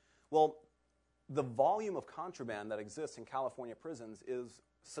possible. Well, the volume of contraband that exists in California prisons is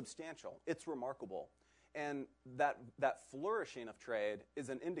substantial. It's remarkable. And that flourishing of trade is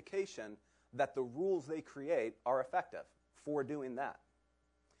an indication that the rules they create are effective for doing that.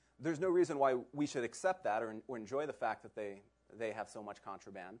 There's no reason why we should accept that or enjoy the fact that they have so much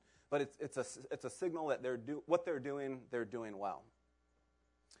contraband, but it's a signal that what they're doing well.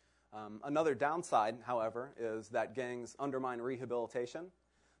 Another downside, however, is that gangs undermine rehabilitation.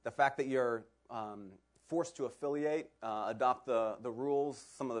 The fact that you're forced to affiliate, adopt the rules,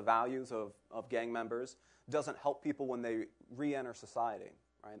 some of the values of gang members, doesn't help people when they re-enter society,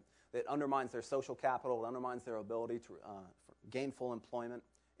 right? It undermines their social capital, it undermines their ability to for gainful employment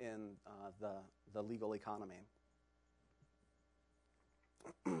in the legal economy.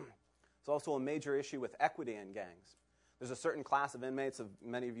 It's also a major issue with equity in gangs. There's a certain class of inmates,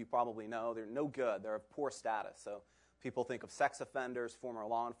 many of you probably know, they're no good, they're of poor status. So people think of sex offenders, former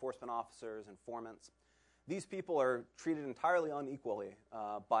law enforcement officers, informants. These people are treated entirely unequally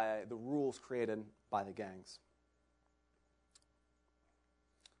by the rules created by the gangs.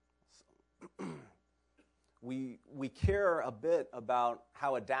 We care a bit about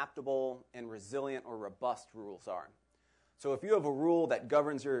how adaptable and resilient or robust rules are. So if you have a rule that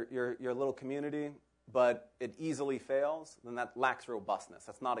governs your little community, but it easily fails, then that lacks robustness.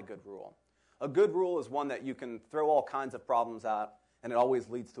 That's not a good rule. A good rule is one that you can throw all kinds of problems at, and it always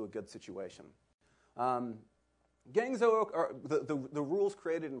leads to a good situation. Gangs, the rules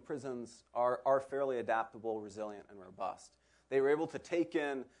created in prisons are fairly adaptable, resilient, and robust. They were able to take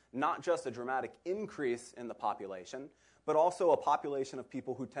in not just a dramatic increase in the population, but also a population of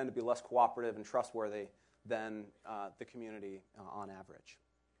people who tend to be less cooperative and trustworthy than the community on average.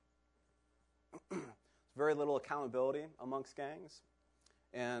 There's very little accountability amongst gangs,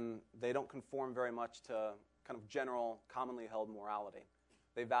 and they don't conform very much to kind of general, commonly held morality.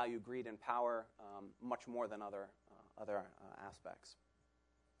 They value greed and power much more than other aspects.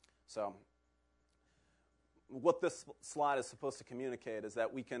 So what this slide is supposed to communicate is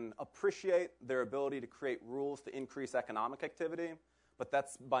that we can appreciate their ability to create rules to increase economic activity, but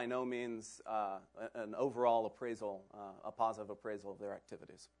that's by no means an overall appraisal, a positive appraisal of their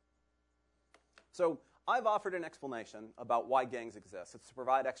activities. So I've offered an explanation about why gangs exist. It's to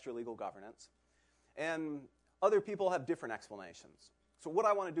provide extra legal governance. And other people have different explanations. So what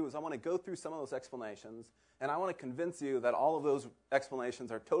I want to do is I want to go through some of those explanations, and I want to convince you that all of those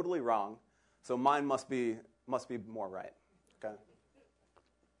explanations are totally wrong, so mine must be more right. Okay?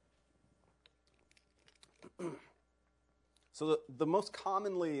 So the most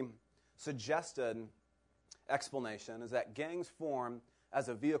commonly suggested explanation is that gangs form as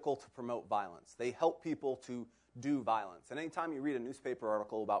a vehicle to promote violence. They help people to do violence. And anytime you read a newspaper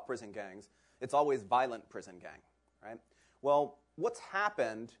article about prison gangs, it's always violent prison gang, right? Well, what's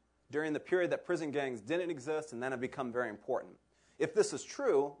happened during the period that prison gangs didn't exist and then have become very important? If this is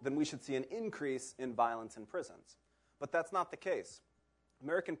true, then we should see an increase in violence in prisons. But that's not the case.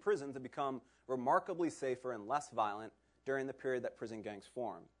 American prisons have become remarkably safer and less violent during the period that prison gangs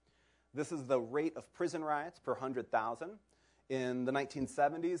formed. This is the rate of prison riots per 100,000. In the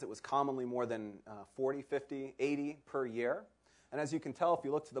 1970s, it was commonly more than 40, 50, 80 per year. And as you can tell, if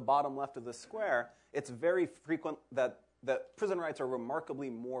you look to the bottom left of this square, it's very frequent that prison riots are remarkably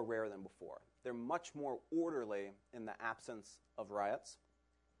more rare than before. They're much more orderly in the absence of riots.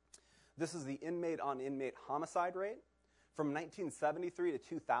 This is the inmate-on-inmate homicide rate. From 1973 to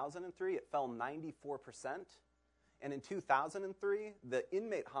 2003, it fell 94%. And in 2003, the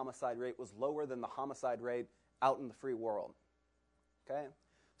inmate homicide rate was lower than the homicide rate out in the free world. Okay?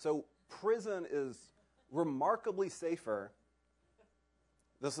 So prison is remarkably safer.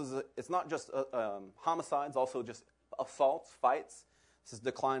 It's not just homicides, also just assaults, fights. This has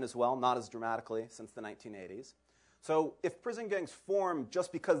declined as well, not as dramatically since the 1980s. So if prison gangs form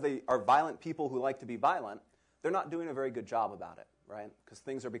just because they are violent people who like to be violent, they're not doing a very good job about it, right? Because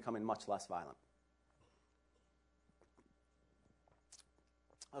things are becoming much less violent.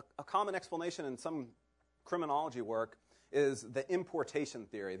 A common explanation in some criminology work is the importation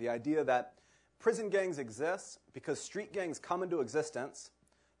theory, the idea that prison gangs exist because street gangs come into existence,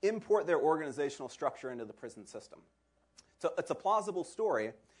 import their organizational structure into the prison system. So it's a plausible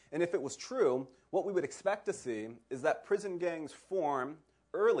story, and if it was true, what we would expect to see is that prison gangs form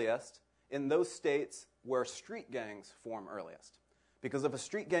earliest in those states where street gangs form earliest. Because if a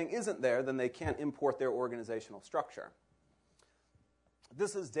street gang isn't there, then they can't import their organizational structure.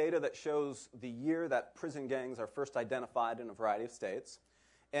 This is data that shows the year that prison gangs are first identified in a variety of states.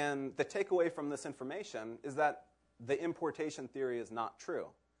 And the takeaway from this information is that the importation theory is not true.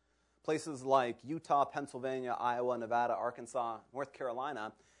 Places like Utah, Pennsylvania, Iowa, Nevada, Arkansas, North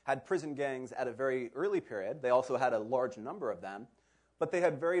Carolina had prison gangs at a very early period. They also had a large number of them, but they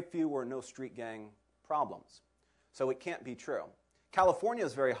had very few or no street gang problems. So it can't be true. California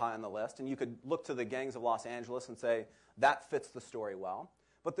is very high on the list, and you could look to the gangs of Los Angeles and say, that fits the story well.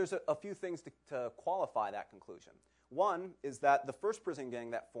 But there's a few things to qualify that conclusion. One is that the first prison gang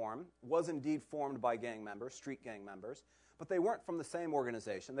that formed was indeed formed by gang members, street gang members, but they weren't from the same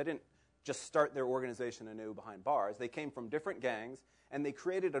organization. They didn't just start their organization anew behind bars. They came from different gangs, and they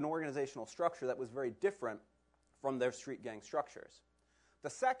created an organizational structure that was very different from their street gang structures. The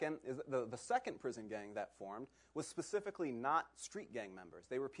second is the second prison gang that formed was specifically not street gang members.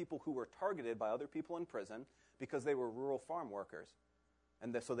 They were people who were targeted by other people in prison because they were rural farm workers.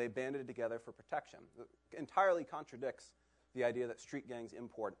 And so they banded together for protection. It entirely contradicts the idea that street gangs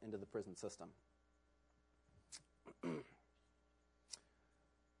import into the prison system.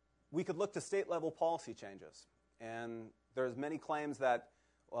 We could look to state-level policy changes. And there's many claims that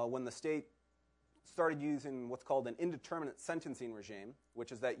when the state started using what's called an indeterminate sentencing regime,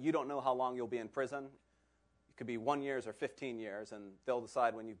 which is that you don't know how long you'll be in prison. It could be 1 year or 15 years, and they'll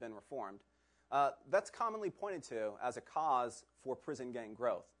decide when you've been reformed. That's commonly pointed to as a cause for prison gang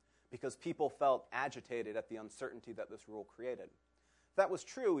growth, because people felt agitated at the uncertainty that this rule created. If that was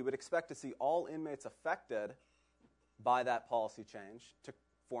true, we would expect to see all inmates affected by that policy change to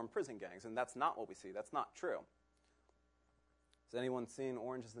form prison gangs, and that's not what we see. That's not true. Has anyone seen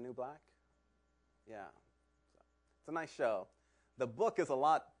Orange is the New Black? Yeah. It's a nice show. The book is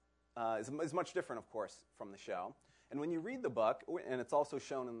is much different, of course, from the show. And when you read the book, and it's also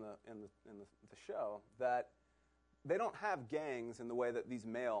shown in the show, that they don't have gangs in the way that these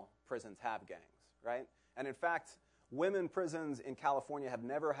male prisons have gangs, right? And in fact, women prisons in California have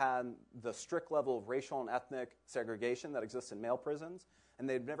never had the strict level of racial and ethnic segregation that exists in male prisons, and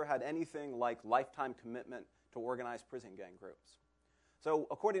they've never had anything like lifetime commitment to organized prison gang groups. So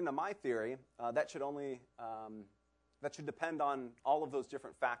according to my theory, that should depend on all of those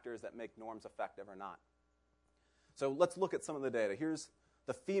different factors that make norms effective or not. So let's look at some of the data. Here's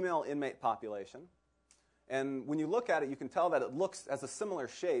the female inmate population. And when you look at it, you can tell that it looks as a similar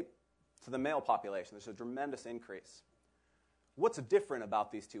shape to the male population. There's a tremendous increase. What's different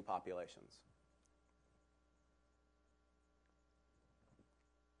about these two populations?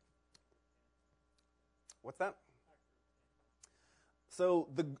 What's that? So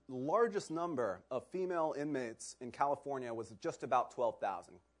the largest number of female inmates in California was just about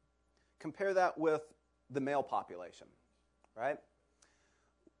 12,000. Compare that with the male population, right?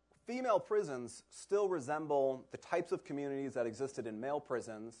 Female prisons still resemble the types of communities that existed in male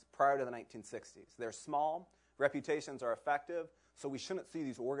prisons prior to the 1960s. They're small, reputations are effective, so we shouldn't see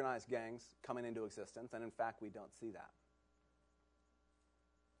these organized gangs coming into existence, and in fact, we don't see that.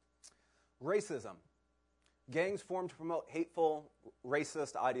 Racism. Gangs formed to promote hateful,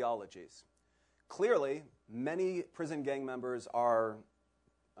 racist ideologies. Clearly, many prison gang members are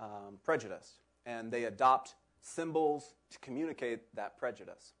prejudiced, and they adopt symbols to communicate that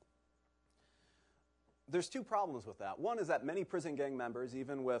prejudice. There's two problems with that. One is that many prison gang members,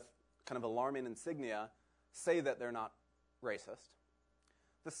 even with kind of alarming insignia, say that they're not racist.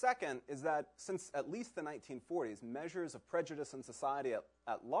 The second is that since at least the 1940s, measures of prejudice in society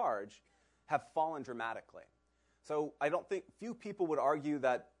at large have fallen dramatically. So I don't think few people would argue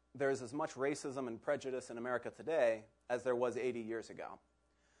that there's as much racism and prejudice in America today as there was 80 years ago.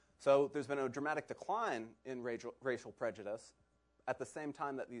 So there's been a dramatic decline in racial prejudice at the same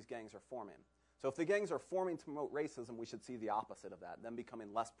time that these gangs are forming. So if the gangs are forming to promote racism, we should see the opposite of that, them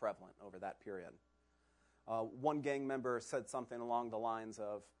becoming less prevalent over that period. One gang member said something along the lines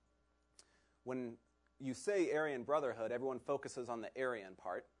of, When you say Aryan Brotherhood, everyone focuses on the Aryan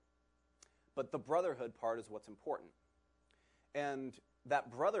part, but the brotherhood part is what's important. And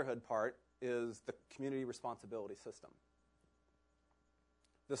that brotherhood part is the community responsibility system.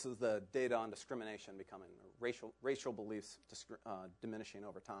 This is the data on discrimination becoming, racial beliefs diminishing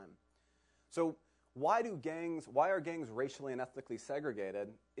over time. So why are gangs racially and ethnically segregated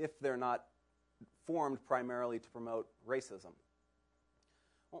if they're not formed primarily to promote racism?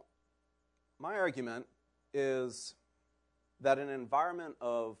 Well, my argument is that in an environment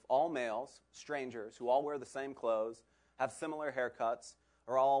of all males, strangers, who all wear the same clothes, have similar haircuts,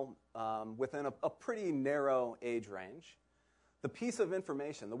 are all within a pretty narrow age range, the piece of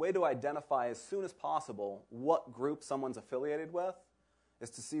information, the way to identify as soon as possible what group someone's affiliated with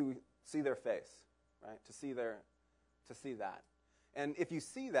is to see their face, right? To see that. And if you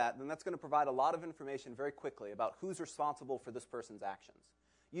see that, then that's going to provide a lot of information very quickly about who's responsible for this person's actions.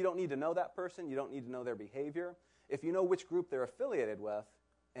 You don't need to know that person. You don't need to know their behavior. If you know which group they're affiliated with,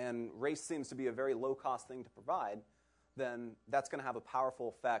 and race seems to be a very low-cost thing to provide, then that's going to have a powerful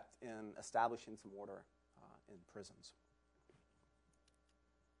effect in establishing some order in prisons.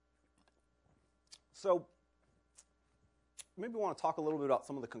 So maybe we want to talk a little bit about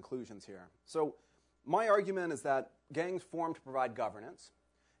some of the conclusions here. So my argument is that gangs form to provide governance.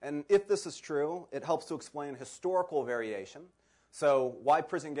 And if this is true, it helps to explain historical variation. So why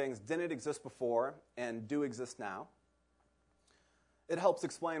prison gangs didn't exist before and do exist now. It helps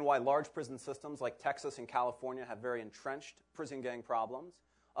explain why large prison systems like Texas and California have very entrenched prison gang problems.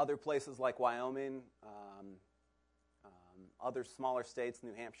 Other places like Wyoming, other smaller states,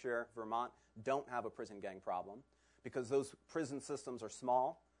 New Hampshire, Vermont, don't have a prison gang problem because those prison systems are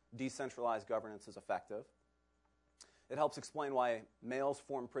small, decentralized governance is effective. It helps explain why males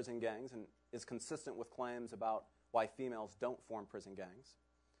form prison gangs and is consistent with claims about why females don't form prison gangs.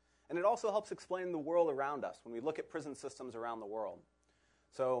 And it also helps explain the world around us when we look at prison systems around the world.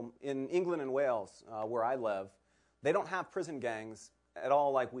 So in England and Wales, where I live, they don't have prison gangs at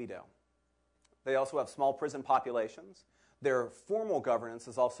all like we do. They also have small prison populations. Their formal governance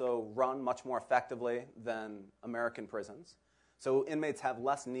is also run much more effectively than American prisons. So inmates have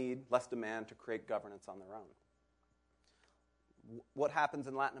less need, less demand to create governance on their own. What happens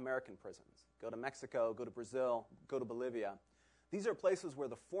in Latin American prisons? Go to Mexico, go to Brazil, go to Bolivia. These are places where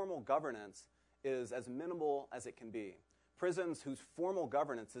the formal governance is as minimal as it can be. Prisons whose formal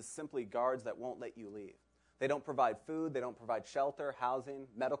governance is simply guards that won't let you leave. They don't provide food, they don't provide shelter, housing,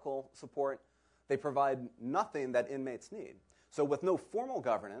 medical support. They provide nothing that inmates need. So with no formal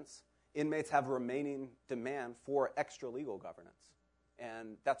governance, inmates have remaining demand for extra-legal governance.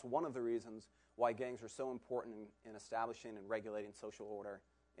 And that's one of the reasons why gangs are so important in establishing and regulating social order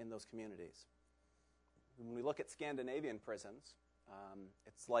in those communities. When we look at Scandinavian prisons,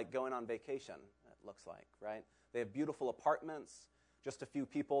 it's like going on vacation, it looks like, right? They have beautiful apartments, just a few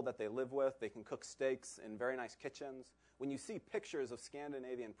people that they live with. They can cook steaks in very nice kitchens. When you see pictures of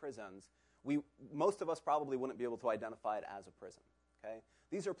Scandinavian prisons, most of us probably wouldn't be able to identify it as a prison. Okay?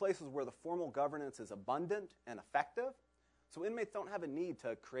 These are places where the formal governance is abundant and effective, so inmates don't have a need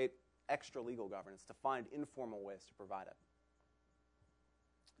to create extra legal governance, to find informal ways to provide it.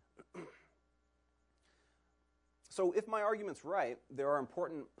 So if my argument's right, there are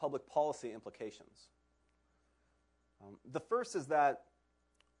important public policy implications. The first is that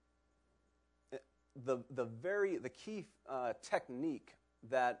the key technique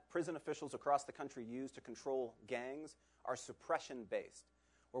that prison officials across the country use to control gangs are suppression-based,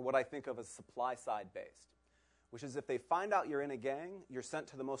 or what I think of as supply-side based, which is if they find out you're in a gang, you're sent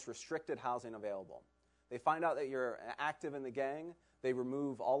to the most restricted housing available. They find out that you're active in the gang, they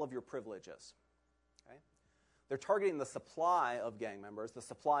remove all of your privileges. Okay? They're targeting the supply of gang members, the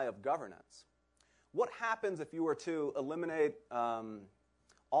supply of governance. What happens if you were to eliminate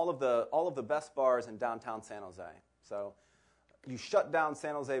all of the best bars in downtown San Jose? So you shut down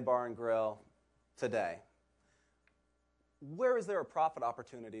San Jose Bar and Grill today. Where is there a profit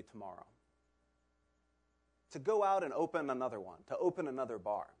opportunity tomorrow? To go out and open another one, to open another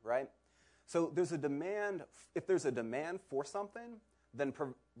bar, right? So there's a demand. If there's a demand for something, then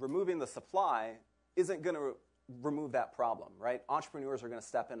removing the supply isn't going to remove that problem, right? Entrepreneurs are going to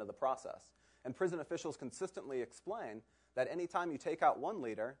step into the process. And prison officials consistently explain that anytime you take out one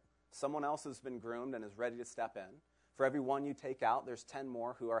leader, someone else has been groomed and is ready to step in. For every one you take out, there's 10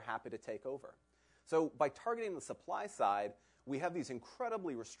 more who are happy to take over. So by targeting the supply side, we have these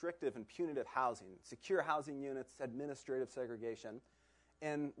incredibly restrictive and punitive housing, secure housing units, administrative segregation.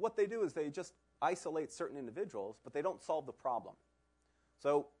 And what they do is they just isolate certain individuals, but they don't solve the problem.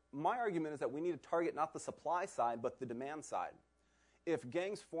 So my argument is that we need to target not the supply side, but the demand side. If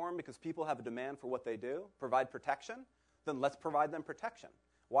gangs form because people have a demand for what they do, provide protection, then let's provide them protection.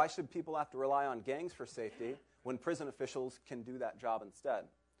 Why should people have to rely on gangs for safety when prison officials can do that job instead?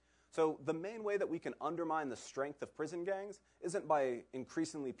 So the main way that we can undermine the strength of prison gangs isn't by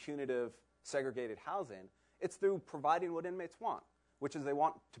increasingly punitive segregated housing. It's through providing what inmates want, which is they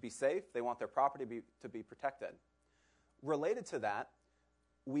want to be safe, they want their property to be protected. Related to that,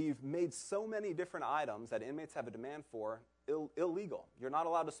 we've made so many different items that inmates have a demand for illegal. You're not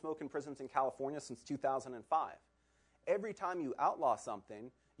allowed to smoke in prisons in California since 2005. Every time you outlaw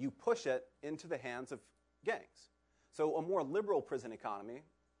something, you push it into the hands of gangs. So a more liberal prison economy,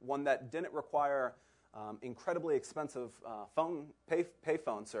 one that didn't require incredibly expensive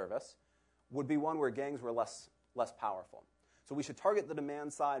payphone service, would be one where gangs were less powerful. So we should target the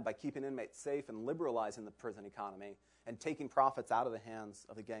demand side by keeping inmates safe and liberalizing the prison economy and taking profits out of the hands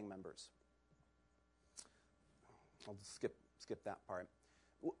of the gang members. I'll just skip that part.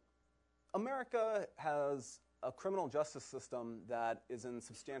 America has a criminal justice system that is in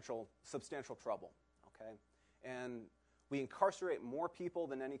substantial trouble, okay? And we incarcerate more people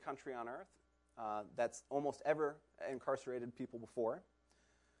than any country on earth. That's almost ever incarcerated people before.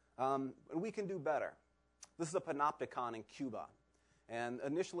 And we can do better. This is a panopticon in Cuba, and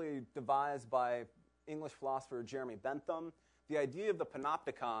initially devised by English philosopher Jeremy Bentham. The idea of the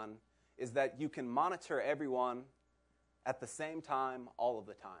panopticon is that you can monitor everyone at the same time, all of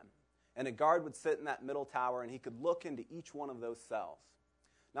the time. And a guard would sit in that middle tower, and he could look into each one of those cells.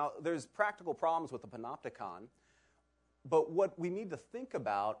 Now, there's practical problems with the panopticon, but what we need to think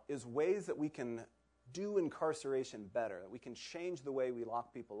about is ways that we can do incarceration better, that we can change the way we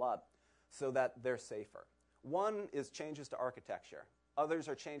lock people up so that they're safer. One is changes to architecture. Others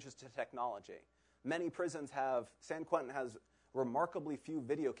are changes to technology. Many prisons have, San Quentin has remarkably few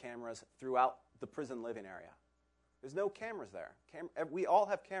video cameras throughout the prison living area. There's no cameras there. We all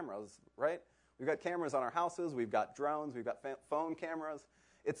have cameras, right? We've got cameras on our houses, we've got drones, we've got phone cameras.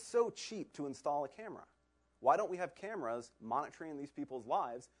 It's so cheap to install a camera. Why don't we have cameras monitoring these people's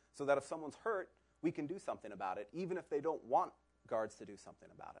lives so that if someone's hurt, we can do something about it, even if they don't want guards to do something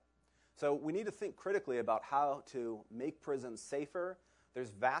about it? So we need to think critically about how to make prisons safer. There's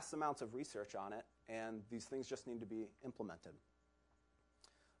vast amounts of research on it, and these things just need to be implemented.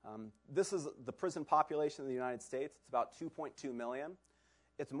 This is the prison population in the United States. It's about 2.2 million.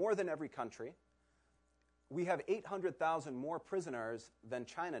 It's more than every country. We have 800,000 more prisoners than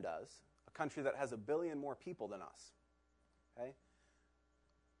China does, a country that has 1 billion more people than us. Okay?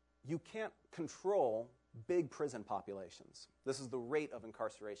 You can't control big prison populations. This is the rate of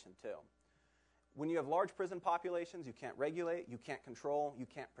incarceration, too. When you have large prison populations, you can't regulate, you can't control, you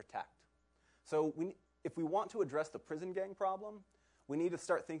can't protect. So if we want to address the prison gang problem, we need to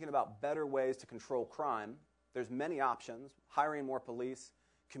start thinking about better ways to control crime. There's many options: hiring more police,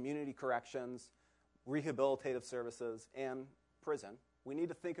 community corrections, rehabilitative services, and prison. We need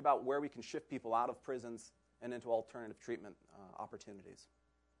to think about where we can shift people out of prisons and into alternative treatment opportunities.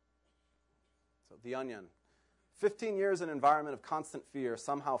 So The Onion. 15 years in an environment of constant fear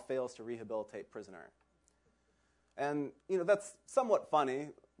somehow fails to rehabilitate prisoner. And, that's somewhat funny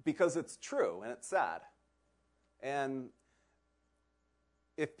because it's true and it's sad. And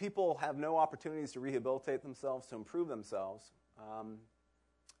if people have no opportunities to rehabilitate themselves, to improve themselves,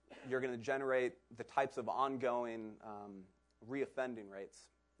 you're going to generate the types of ongoing reoffending rates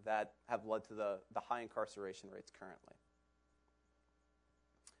that have led to the high incarceration rates currently.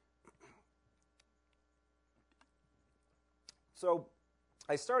 So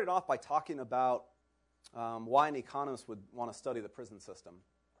I started off by talking about why an economist would want to study the prison system,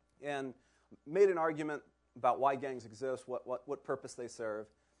 and made an argument about why gangs exist, what purpose they serve.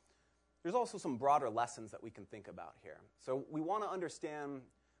 There's also some broader lessons that we can think about here. So we want to understand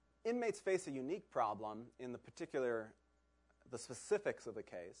inmates face a unique problem in the specifics of the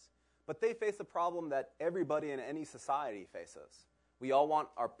case, but they face a problem that everybody in any society faces. We all want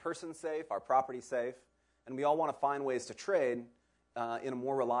our person safe, our property safe, and we all want to find ways to trade in a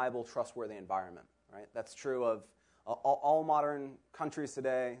more reliable, trustworthy environment. Right? That's true of all modern countries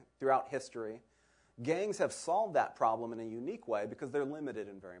today, throughout history. Gangs have solved that problem in a unique way because they're limited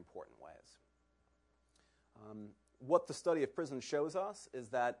in very important ways. What the study of prison shows us is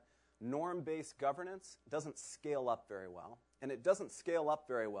that norm-based governance doesn't scale up very well. And it doesn't scale up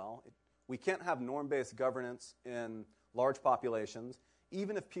very well. We can't have norm-based governance in large populations,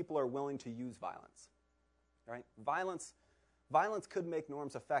 even if people are willing to use violence. Right? Violence could make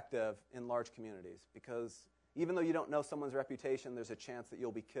norms effective in large communities because even though you don't know someone's reputation, there's a chance that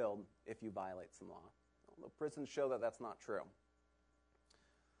you'll be killed if you violate some law. Although prisons show that that's not true.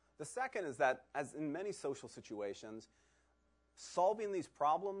 The second is that, as in many social situations, solving these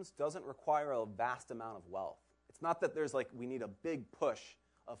problems doesn't require a vast amount of wealth. It's not that there's we need a big push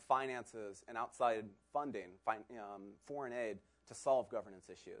of finances and outside funding, foreign aid, to solve governance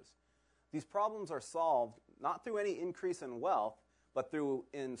issues. These problems are solved not through any increase in wealth, but through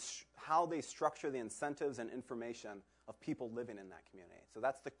how they structure the incentives and information of people living in that community. So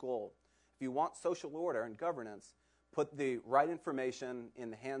that's the goal. If you want social order and governance, put the right information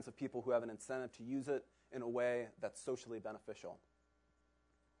in the hands of people who have an incentive to use it in a way that's socially beneficial.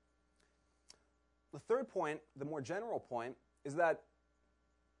 The third point, the more general point, is that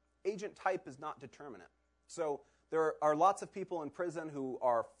agent type is not determinate. So there are lots of people in prison who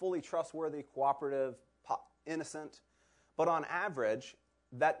are fully trustworthy, cooperative, innocent, but on average,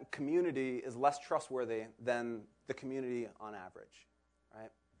 that community is less trustworthy than the community on average, right?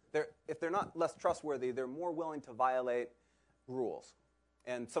 If they're not less trustworthy, they're more willing to violate rules.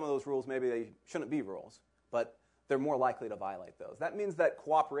 And some of those rules, maybe they shouldn't be rules, but they're more likely to violate those. That means that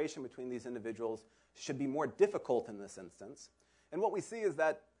cooperation between these individuals should be more difficult in this instance. And what we see is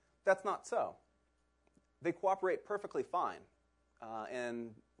that that's not so. They cooperate perfectly fine.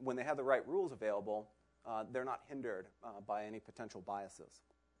 And when they have the right rules available, they're not hindered by any potential biases.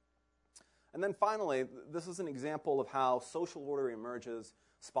 And then finally, this is an example of how social order emerges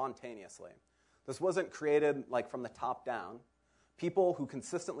spontaneously. This wasn't created from the top down. People who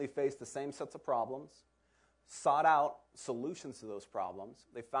consistently faced the same sets of problems sought out solutions to those problems.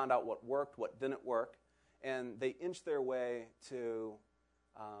 They found out what worked, what didn't work, and they inched their way to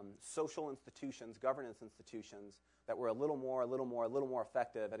social institutions, governance institutions that were a little more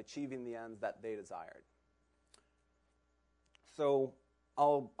effective at achieving the ends that they desired. So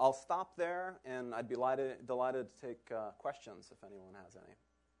I'll stop there, and I'd be delighted to take questions if anyone has any.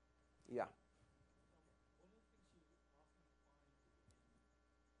 Yeah. One of the things you often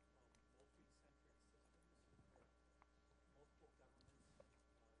find in multi-centric systems where multiple governments work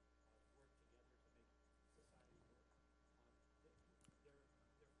together to make society work, their first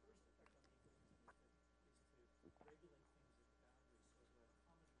effect on the ecosystem is to regulate things at the boundaries so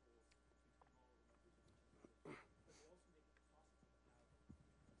there are common rules between all the members of each other. But they also make it possible to have different rules within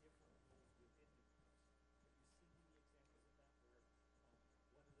the groups. Have you seen any examples of that where one of the sets of gangs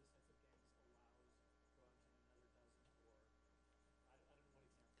allows drugs and another doesn't, or I don't know what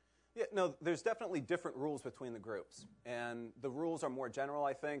example? Yeah, no, there's definitely different rules between the groups. And the rules are more general,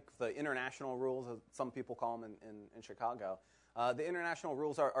 I think. The international rules, as some people call them in Chicago, the international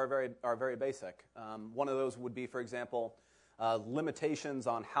rules are very basic. One of those would be, for example, limitations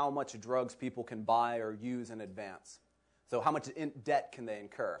on how much drugs people can buy or use in advance. So how much debt can they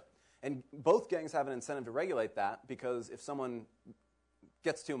incur? And both gangs have an incentive to regulate that, because if someone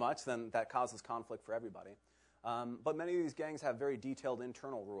gets too much, then that causes conflict for everybody. But many of these gangs have very detailed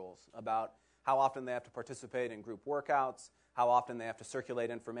internal rules about how often they have to participate in group workouts, how often they have to circulate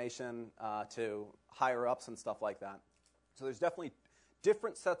information to higher-ups and stuff like that. So there's definitely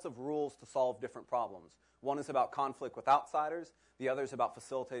different sets of rules to solve different problems. One is about conflict with outsiders. The other is about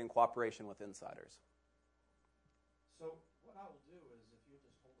facilitating cooperation with insiders. So what I will do is, if you'll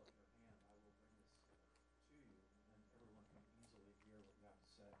just hold up your hand, I will bring this to you, and then everyone can easily hear what you have to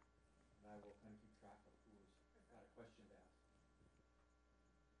say. And I will kind of keep track of who's got a question to ask.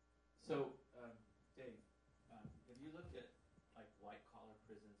 So, Dave, have you looked at white-collar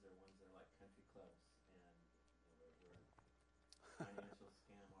prisons or ones that are like country clubs and where financial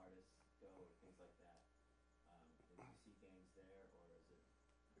scam artists go or things like that? Do you see gangs there, or is it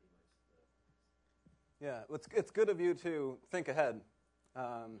pretty much the... Yeah, it's good of you to think ahead.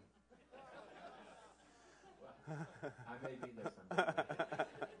 I may be there someday.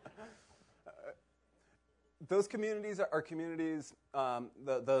 Those communities are communities,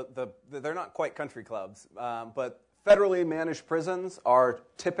 they're not quite country clubs, but federally managed prisons are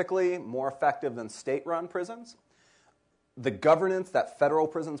typically more effective than state-run prisons. The governance that federal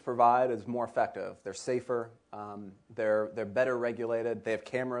prisons provide is more effective. They're safer, they're better regulated, they have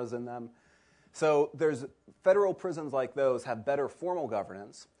cameras in them. So there's federal prisons like those have better formal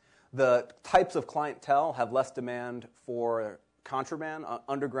governance. The types of clientele have less demand for contraband,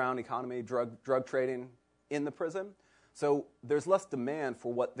 underground economy, drug trading in the prison. So there's less demand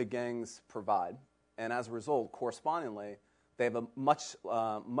for what the gangs provide. And as a result, correspondingly, they have a much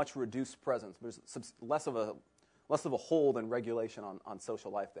reduced presence. There's less of a hold and regulation on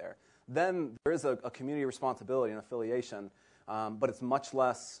social life there. Then there is a community responsibility and affiliation, but it's much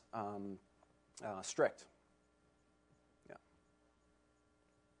less strict. Yeah.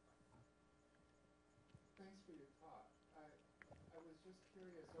 Thanks for your talk. I was just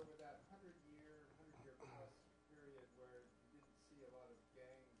curious, over that 100-year plus period where you didn't see a lot of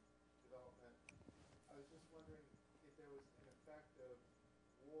gang development, I was just wondering if there was an effect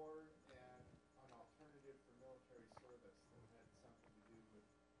war and an alternative for military service that had something to do with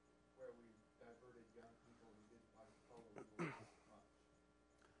where we diverted young people who didn't like follow rules much?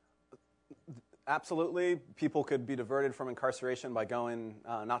 Absolutely. People could be diverted from incarceration by going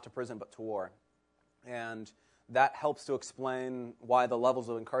not to prison but to war. And that helps to explain why the levels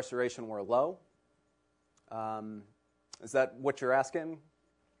of incarceration were low. Is that what you're asking? In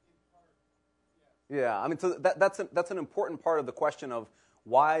part, yes. Yeah, I mean, so that's an important part of the question of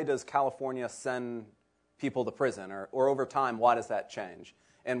why does California send people to prison, or over time, why does that change?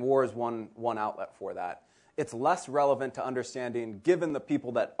 And war is one outlet for that. It's less relevant to understanding, given the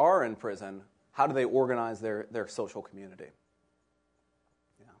people that are in prison, how do they organize their social community?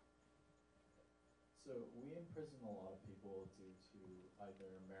 Yeah. So we imprison a lot of people due to either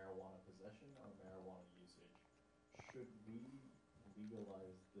marijuana possession or marijuana usage. Should we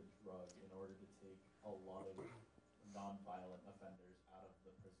legalize the drug in order to take a lot of non-violent offenders out of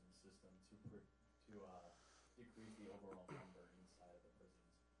the prison system to decrease the overall number inside of the prisons?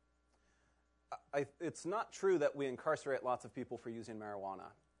 It's not true that we incarcerate lots of people for using marijuana.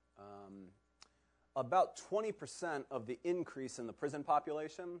 About 20% of the increase in the prison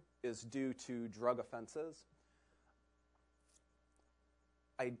population is due to drug offenses.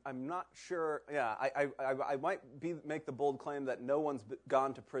 I'm not sure. Yeah, I might make the bold claim that no one's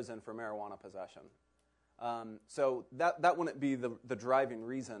gone to prison for marijuana possession. So that wouldn't be the driving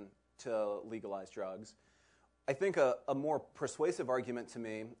reason to legalize drugs. I think a more persuasive argument to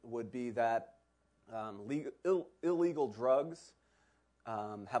me would be that illegal drugs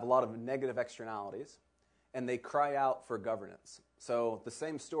have a lot of negative externalities, and they cry out for governance. So the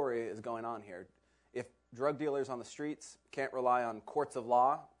same story is going on here. If drug dealers on the streets can't rely on courts of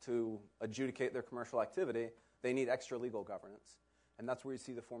law to adjudicate their commercial activity, they need extra legal governance. And that's where you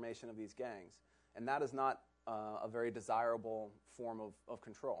see the formation of these gangs. And that is not a very desirable form of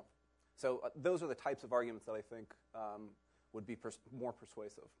control. So those are the types of arguments that I think would be more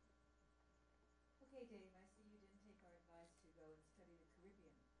persuasive. Okay, Dave, I see you didn't take our advice to go and study the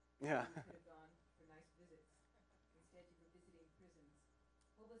Caribbean. Yeah. You could have gone for nice visits. Instead, you were visiting prisons.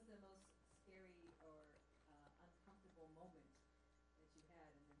 What was the most scary or uncomfortable moment that you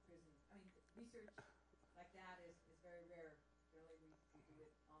had in a prison? I mean, research like that is very rare. Generally, we do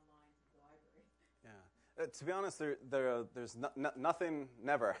it online at the library. Yeah. To be honest, there's nothing,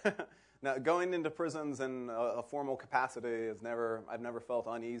 never. Now, going into prisons in a formal capacity I've never felt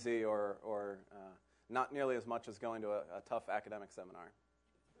uneasy or not nearly as much as going to a tough academic seminar.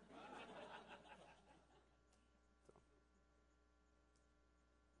 So,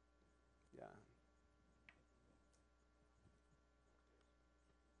 yeah.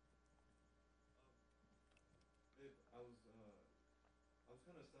 Dave, I was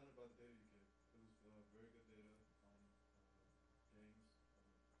kind of stunned about the data you gave. It was very good data on gangs,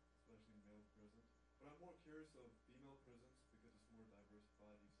 especially in male prisons. But I'm more curious of female prisons because it's more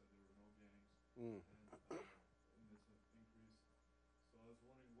diversified. You said there were no gangs, and it's an increase. So I was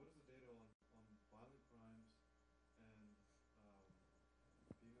wondering, what is the data on violent crimes and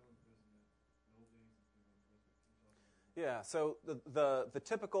female imprisonment, no gangs and female imprisonment? Can you talk about that? Yeah, so the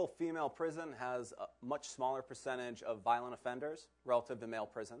typical female prison has a much smaller percentage of violent offenders relative to male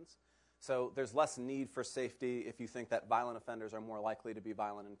prisons. So there's less need for safety if you think that violent offenders are more likely to be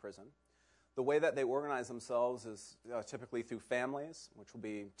violent in prison. The way that they organize themselves is typically through families, which will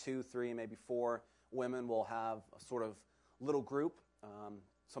be 2, 3, maybe 4 women will have a sort of little group.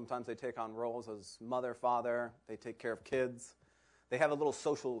 Sometimes they take on roles as mother, father. They take care of kids. They have a little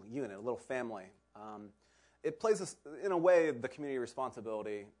social unit, a little family. It plays, in a way, the community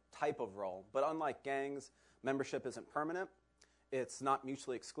responsibility type of role. But unlike gangs, membership isn't permanent. It's not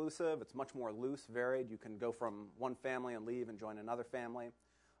mutually exclusive. It's much more loose, varied. You can go from one family and leave and join another family.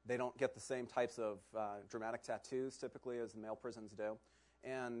 They don't get the same types of dramatic tattoos, typically, as the male prisons do.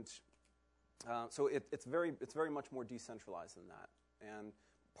 And so it's very much more decentralized than that. And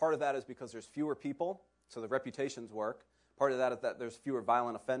part of that is because there's fewer people, so the reputations work. Part of that is that there's fewer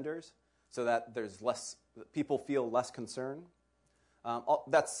violent offenders, so that there's less, people feel less concern.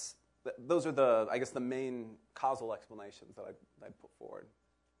 Those are the main causal explanations that I'd put forward.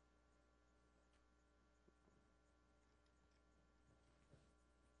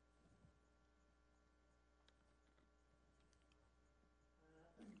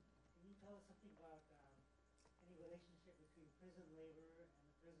 Can you tell us something about any relationship between prison labor and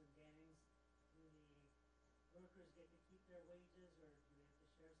the prison gangs? Do the workers get to keep their wages, or do they have to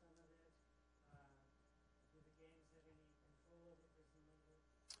share some of it? Do the gangs have any control over prison labor?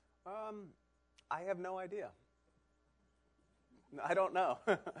 I have no idea. I don't know.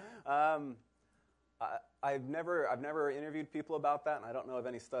 I've never interviewed people about that, and I don't know of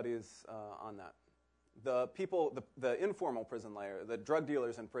any studies on that. The people, the informal prison layer, the drug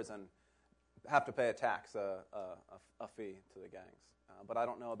dealers in prison, have to pay a tax, a fee to the gangs. But I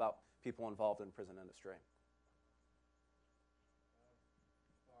don't know about people involved in the prison industry.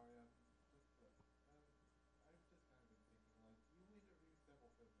 Sorry, I've just kind of been thinking, like, you interviewed several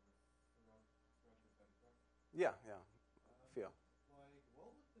prisoners throughout your study, correct? Yeah, a few. Like,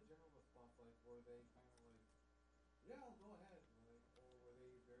 what was the general response like? Were they kind of like, yeah, I'll go ahead, like, or were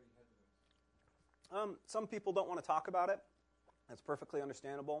they very hesitant? Some people don't want to talk about it. That's perfectly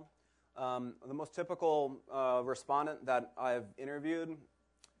understandable. The most typical respondent that I've interviewed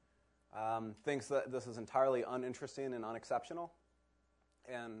thinks that this is entirely uninteresting and unexceptional.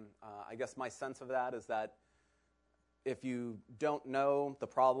 And I guess my sense of that is that if you don't know the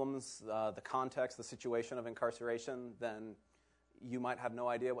problems, the context, the situation of incarceration, then you might have no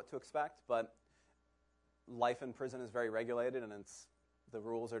idea what to expect. But life in prison is very regulated, and the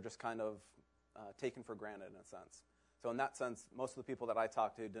rules are just kind of taken for granted in a sense. So in that sense, most of the people that I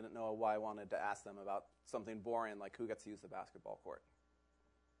talked to didn't know why I wanted to ask them about something boring like who gets to use the basketball court.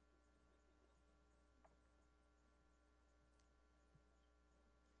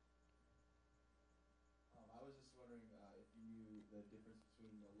 I was just wondering if you knew the difference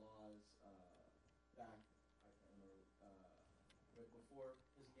between the laws back, I can't remember, before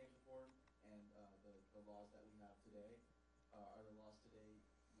prison games reform and the laws that we have today. Are the laws today,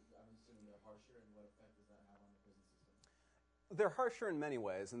 I'm assuming they're harsher, and what effect does that have on the prison system? They're harsher in many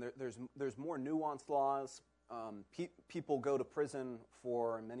ways, and there's more nuanced laws. People go to prison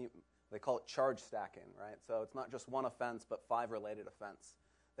for they call it charge stacking, right? So it's not just one offense, but 5 related offenses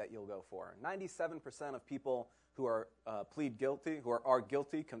that you'll go for. 97% of people who are plead guilty, who are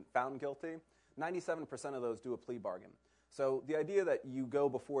guilty, found guilty, 97% of those do a plea bargain. So the idea that you go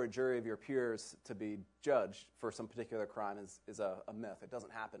before a jury of your peers to be judged for some particular crime is a myth. It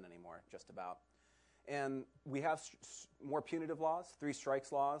doesn't happen anymore, just about. And we have more punitive laws, 3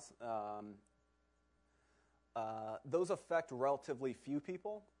 strikes laws. Those affect relatively few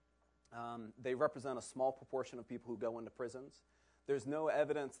people. They represent a small proportion of people who go into prisons. There's no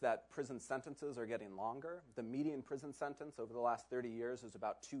evidence that prison sentences are getting longer. The median prison sentence over the last 30 years is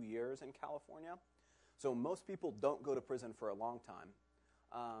about 2 years in California. So most people don't go to prison for a long time.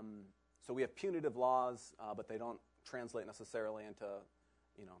 So we have punitive laws, but they don't translate necessarily into,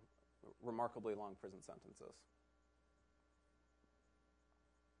 remarkably long prison sentences.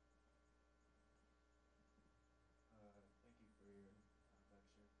 Thank you for your lecture. I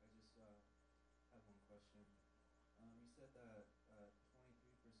just have one question. You said that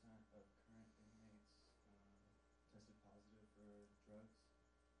 23% of current inmates tested positive for drugs.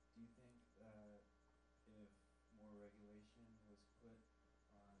 Do you think that if more regulation was put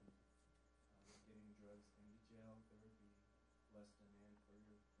on getting drugs into jail, there would be less demand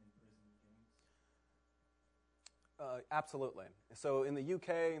for in-prison gangs? Absolutely. So in the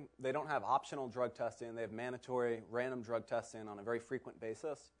UK, they don't have optional drug testing. They have mandatory random drug testing on a very frequent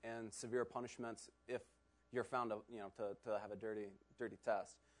basis and severe punishments if you're found to have a dirty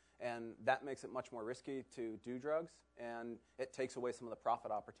test. And that makes it much more risky to do drugs, and it takes away some of the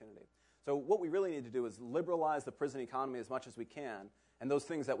profit opportunity. So what we really need to do is liberalize the prison economy as much as we can, and those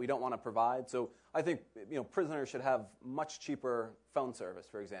things that we don't want to provide. So I think prisoners should have much cheaper phone service,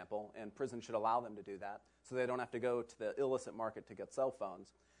 for example, and prison should allow them to do that so they don't have to go to the illicit market to get cell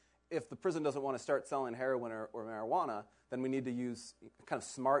phones. If the prison doesn't want to start selling heroin or marijuana, then we need to use kind of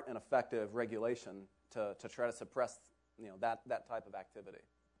smart and effective regulation to try to suppress that type of activity.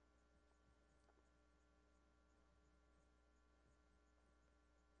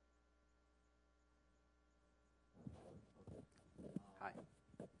 Hi.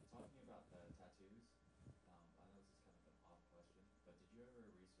 Talking about the tattoos, I know this is kind of an odd question, but did you ever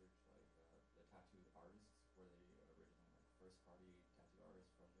research the tattoo artists? Were they originally first-party tattoo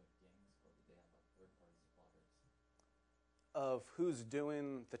artists from the gangs, or did they have third-party suppliers? Of who's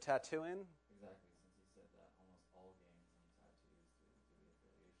doing the tattooing? Exactly, since you said that almost all gangs need tattoos due to the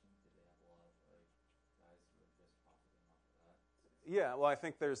affiliation, did they have a lot of guys who were just profiting off of that? Yeah, well, I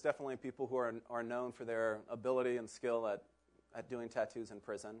think there's definitely people who are known for their ability and skill at doing tattoos in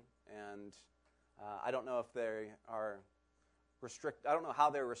prison, and I don't know if they are I don't know how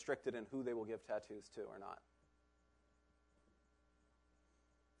they're restricted in who they will give tattoos to or not.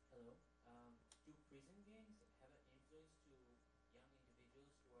 Hello. Do prison gangs have an influence to young individuals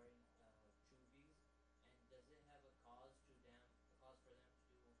who are in juvies, and does it have a cause for them to do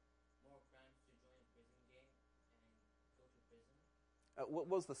more crimes to join a prison gang and go to prison? What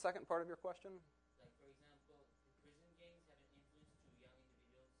was the second part of your question? Like, for example, do prison gangs have an influence to young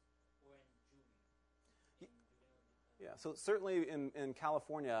individuals who are in juvie, Yeah, so certainly in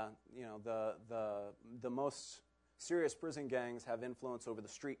California, you know, the most serious prison gangs have influence over the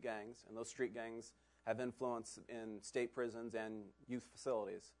street gangs, and those street gangs have influence in state prisons and youth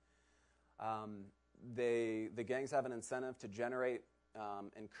facilities. The gangs have an incentive to generate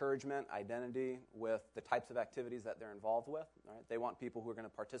encouragement, identity with the types of activities that they're involved with. Right? They want people who are going to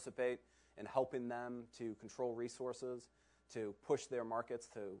participate in helping them to control resources, to push their markets,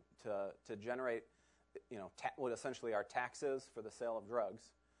 to generate, you know, what essentially are taxes for the sale of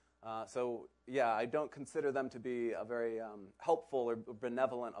drugs. So, yeah, I don't consider them to be a very helpful or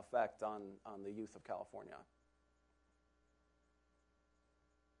benevolent effect on the youth of California. So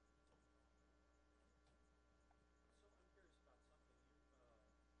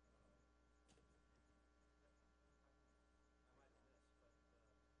I'm curious about something.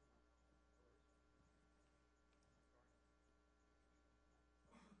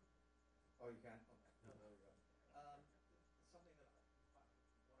 I might have missed, but Oh, you can? Okay. No, there we go. Something that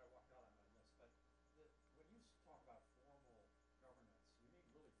when I walked out, I might have missed, but when you talk about formal governance, you mean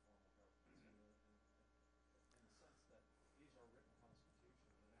really formal governance in the sense that these are written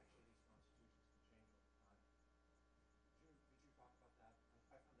constitutions, and actually these constitutions can change over time. Did you talk about that? I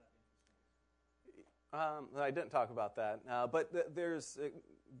found that interesting. I didn't talk about that, but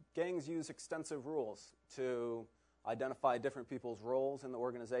gangs use extensive rules to identify different people's roles in the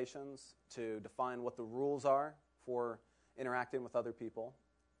organizations, to define what the rules are for interacting with other people.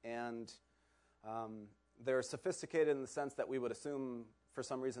 And they're sophisticated in the sense that we would assume for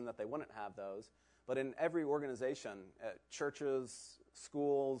some reason that they wouldn't have those. But in every organization, churches,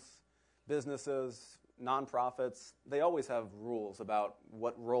 schools, businesses, nonprofits, they always have rules about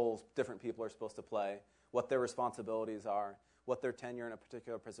what roles different people are supposed to play, what their responsibilities are, what their tenure in a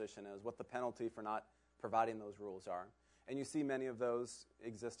particular position is, what the penalty for not providing those rules are. And you see many of those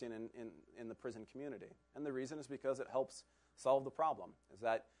existing in the prison community. And the reason is because it helps solve the problem, is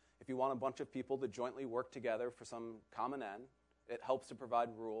that if you want a bunch of people to jointly work together for some common end, it helps to provide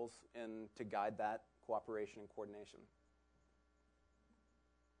rules and to guide that cooperation and coordination.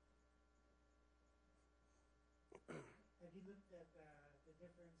 have you looked at the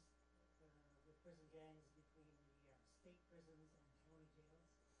difference with prison gangs between the state prisons and county jails?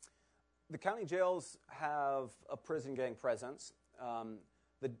 The county jails have a prison gang presence.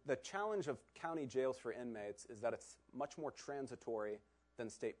 The challenge of county jails for inmates is that it's much more transitory than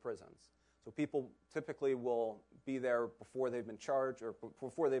state prisons. So people typically will be there before they've been charged or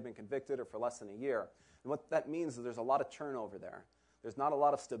before they've been convicted or for less than a year. And what that means is there's a lot of turnover there. There's not a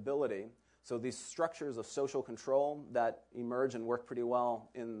lot of stability. So these structures of social control that emerge and work pretty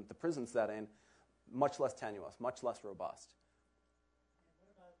well in the prison setting, much less tenuous, much less robust. And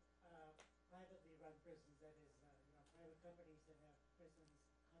what about privately run prisons, that is, private companies that have prisons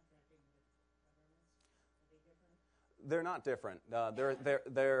contracting with governments? Are they different? They're not different.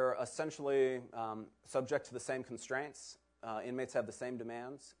 They're essentially subject to the same constraints. Inmates have the same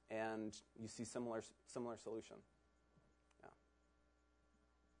demands, and you see similar solution. Yeah.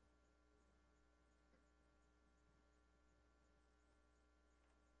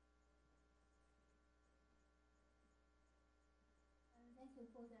 Thank you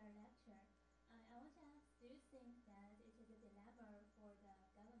for the lecture. I want to ask, do you think that it is a dilemma for the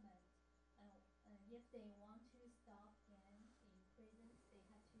government if they want to stop gangs in prisons, they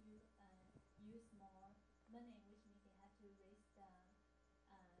have to use more money, which means they have to raise the budget to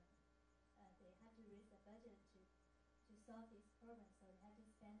solve this problem. So they have to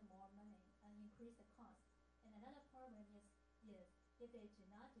spend more money and increase the cost. And another problem is if they do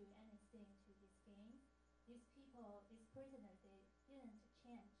not do anything to these gangs, these people, these prisoners, they didn't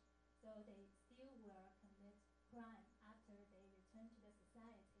change, so they still will commit crime after they return to the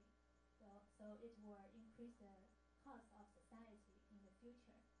society. So it will increase the cost of society in the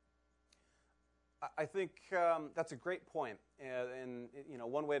future. I think that's a great point. And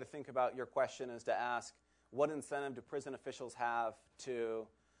one way to think about your question is to ask, what incentive do prison officials have to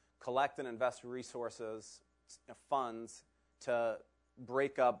collect and invest resources, funds, to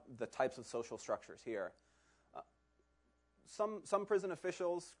break up the types of social structures here? Some prison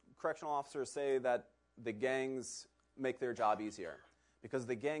officials, correctional officers, say that the gangs make their job easier because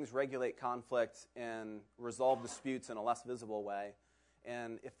the gangs regulate conflict and resolve disputes in a less visible way.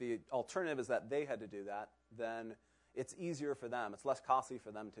 And if the alternative is that they had to do that, then it's easier for them. It's less costly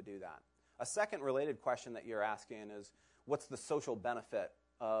for them to do that. A second related question that you're asking is, what's the social benefit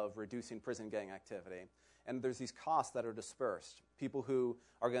of reducing prison gang activity? And there's these costs that are dispersed. People who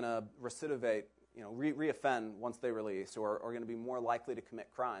are going to recidivate, reoffend once they release, or are going to be more likely to commit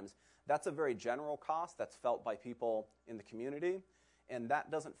crimes. That's a very general cost that's felt by people in the community. And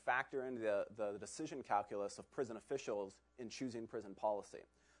that doesn't factor into the decision calculus of prison officials in choosing prison policy.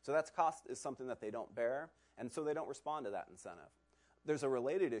 So that cost is something that they don't bear, and so they don't respond to that incentive. There's a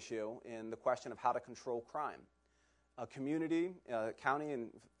related issue in the question of how to control crime. A community, a county, and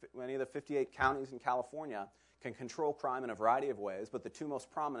any of the 58 counties in California can control crime in a variety of ways, but the two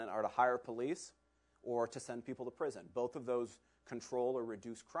most prominent are to hire police or to send people to prison. Both of those control or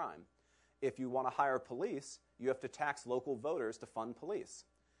reduce crime. If you want to hire police, you have to tax local voters to fund police.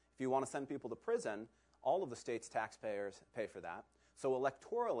 If you want to send people to prison, all of the state's taxpayers pay for that. So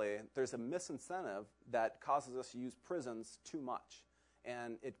electorally, there's a misincentive that causes us to use prisons too much.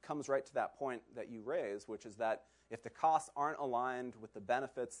 And it comes right to that point that you raised, which is that if the costs aren't aligned with the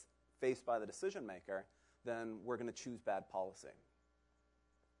benefits faced by the decision maker, then we're going to choose bad policy.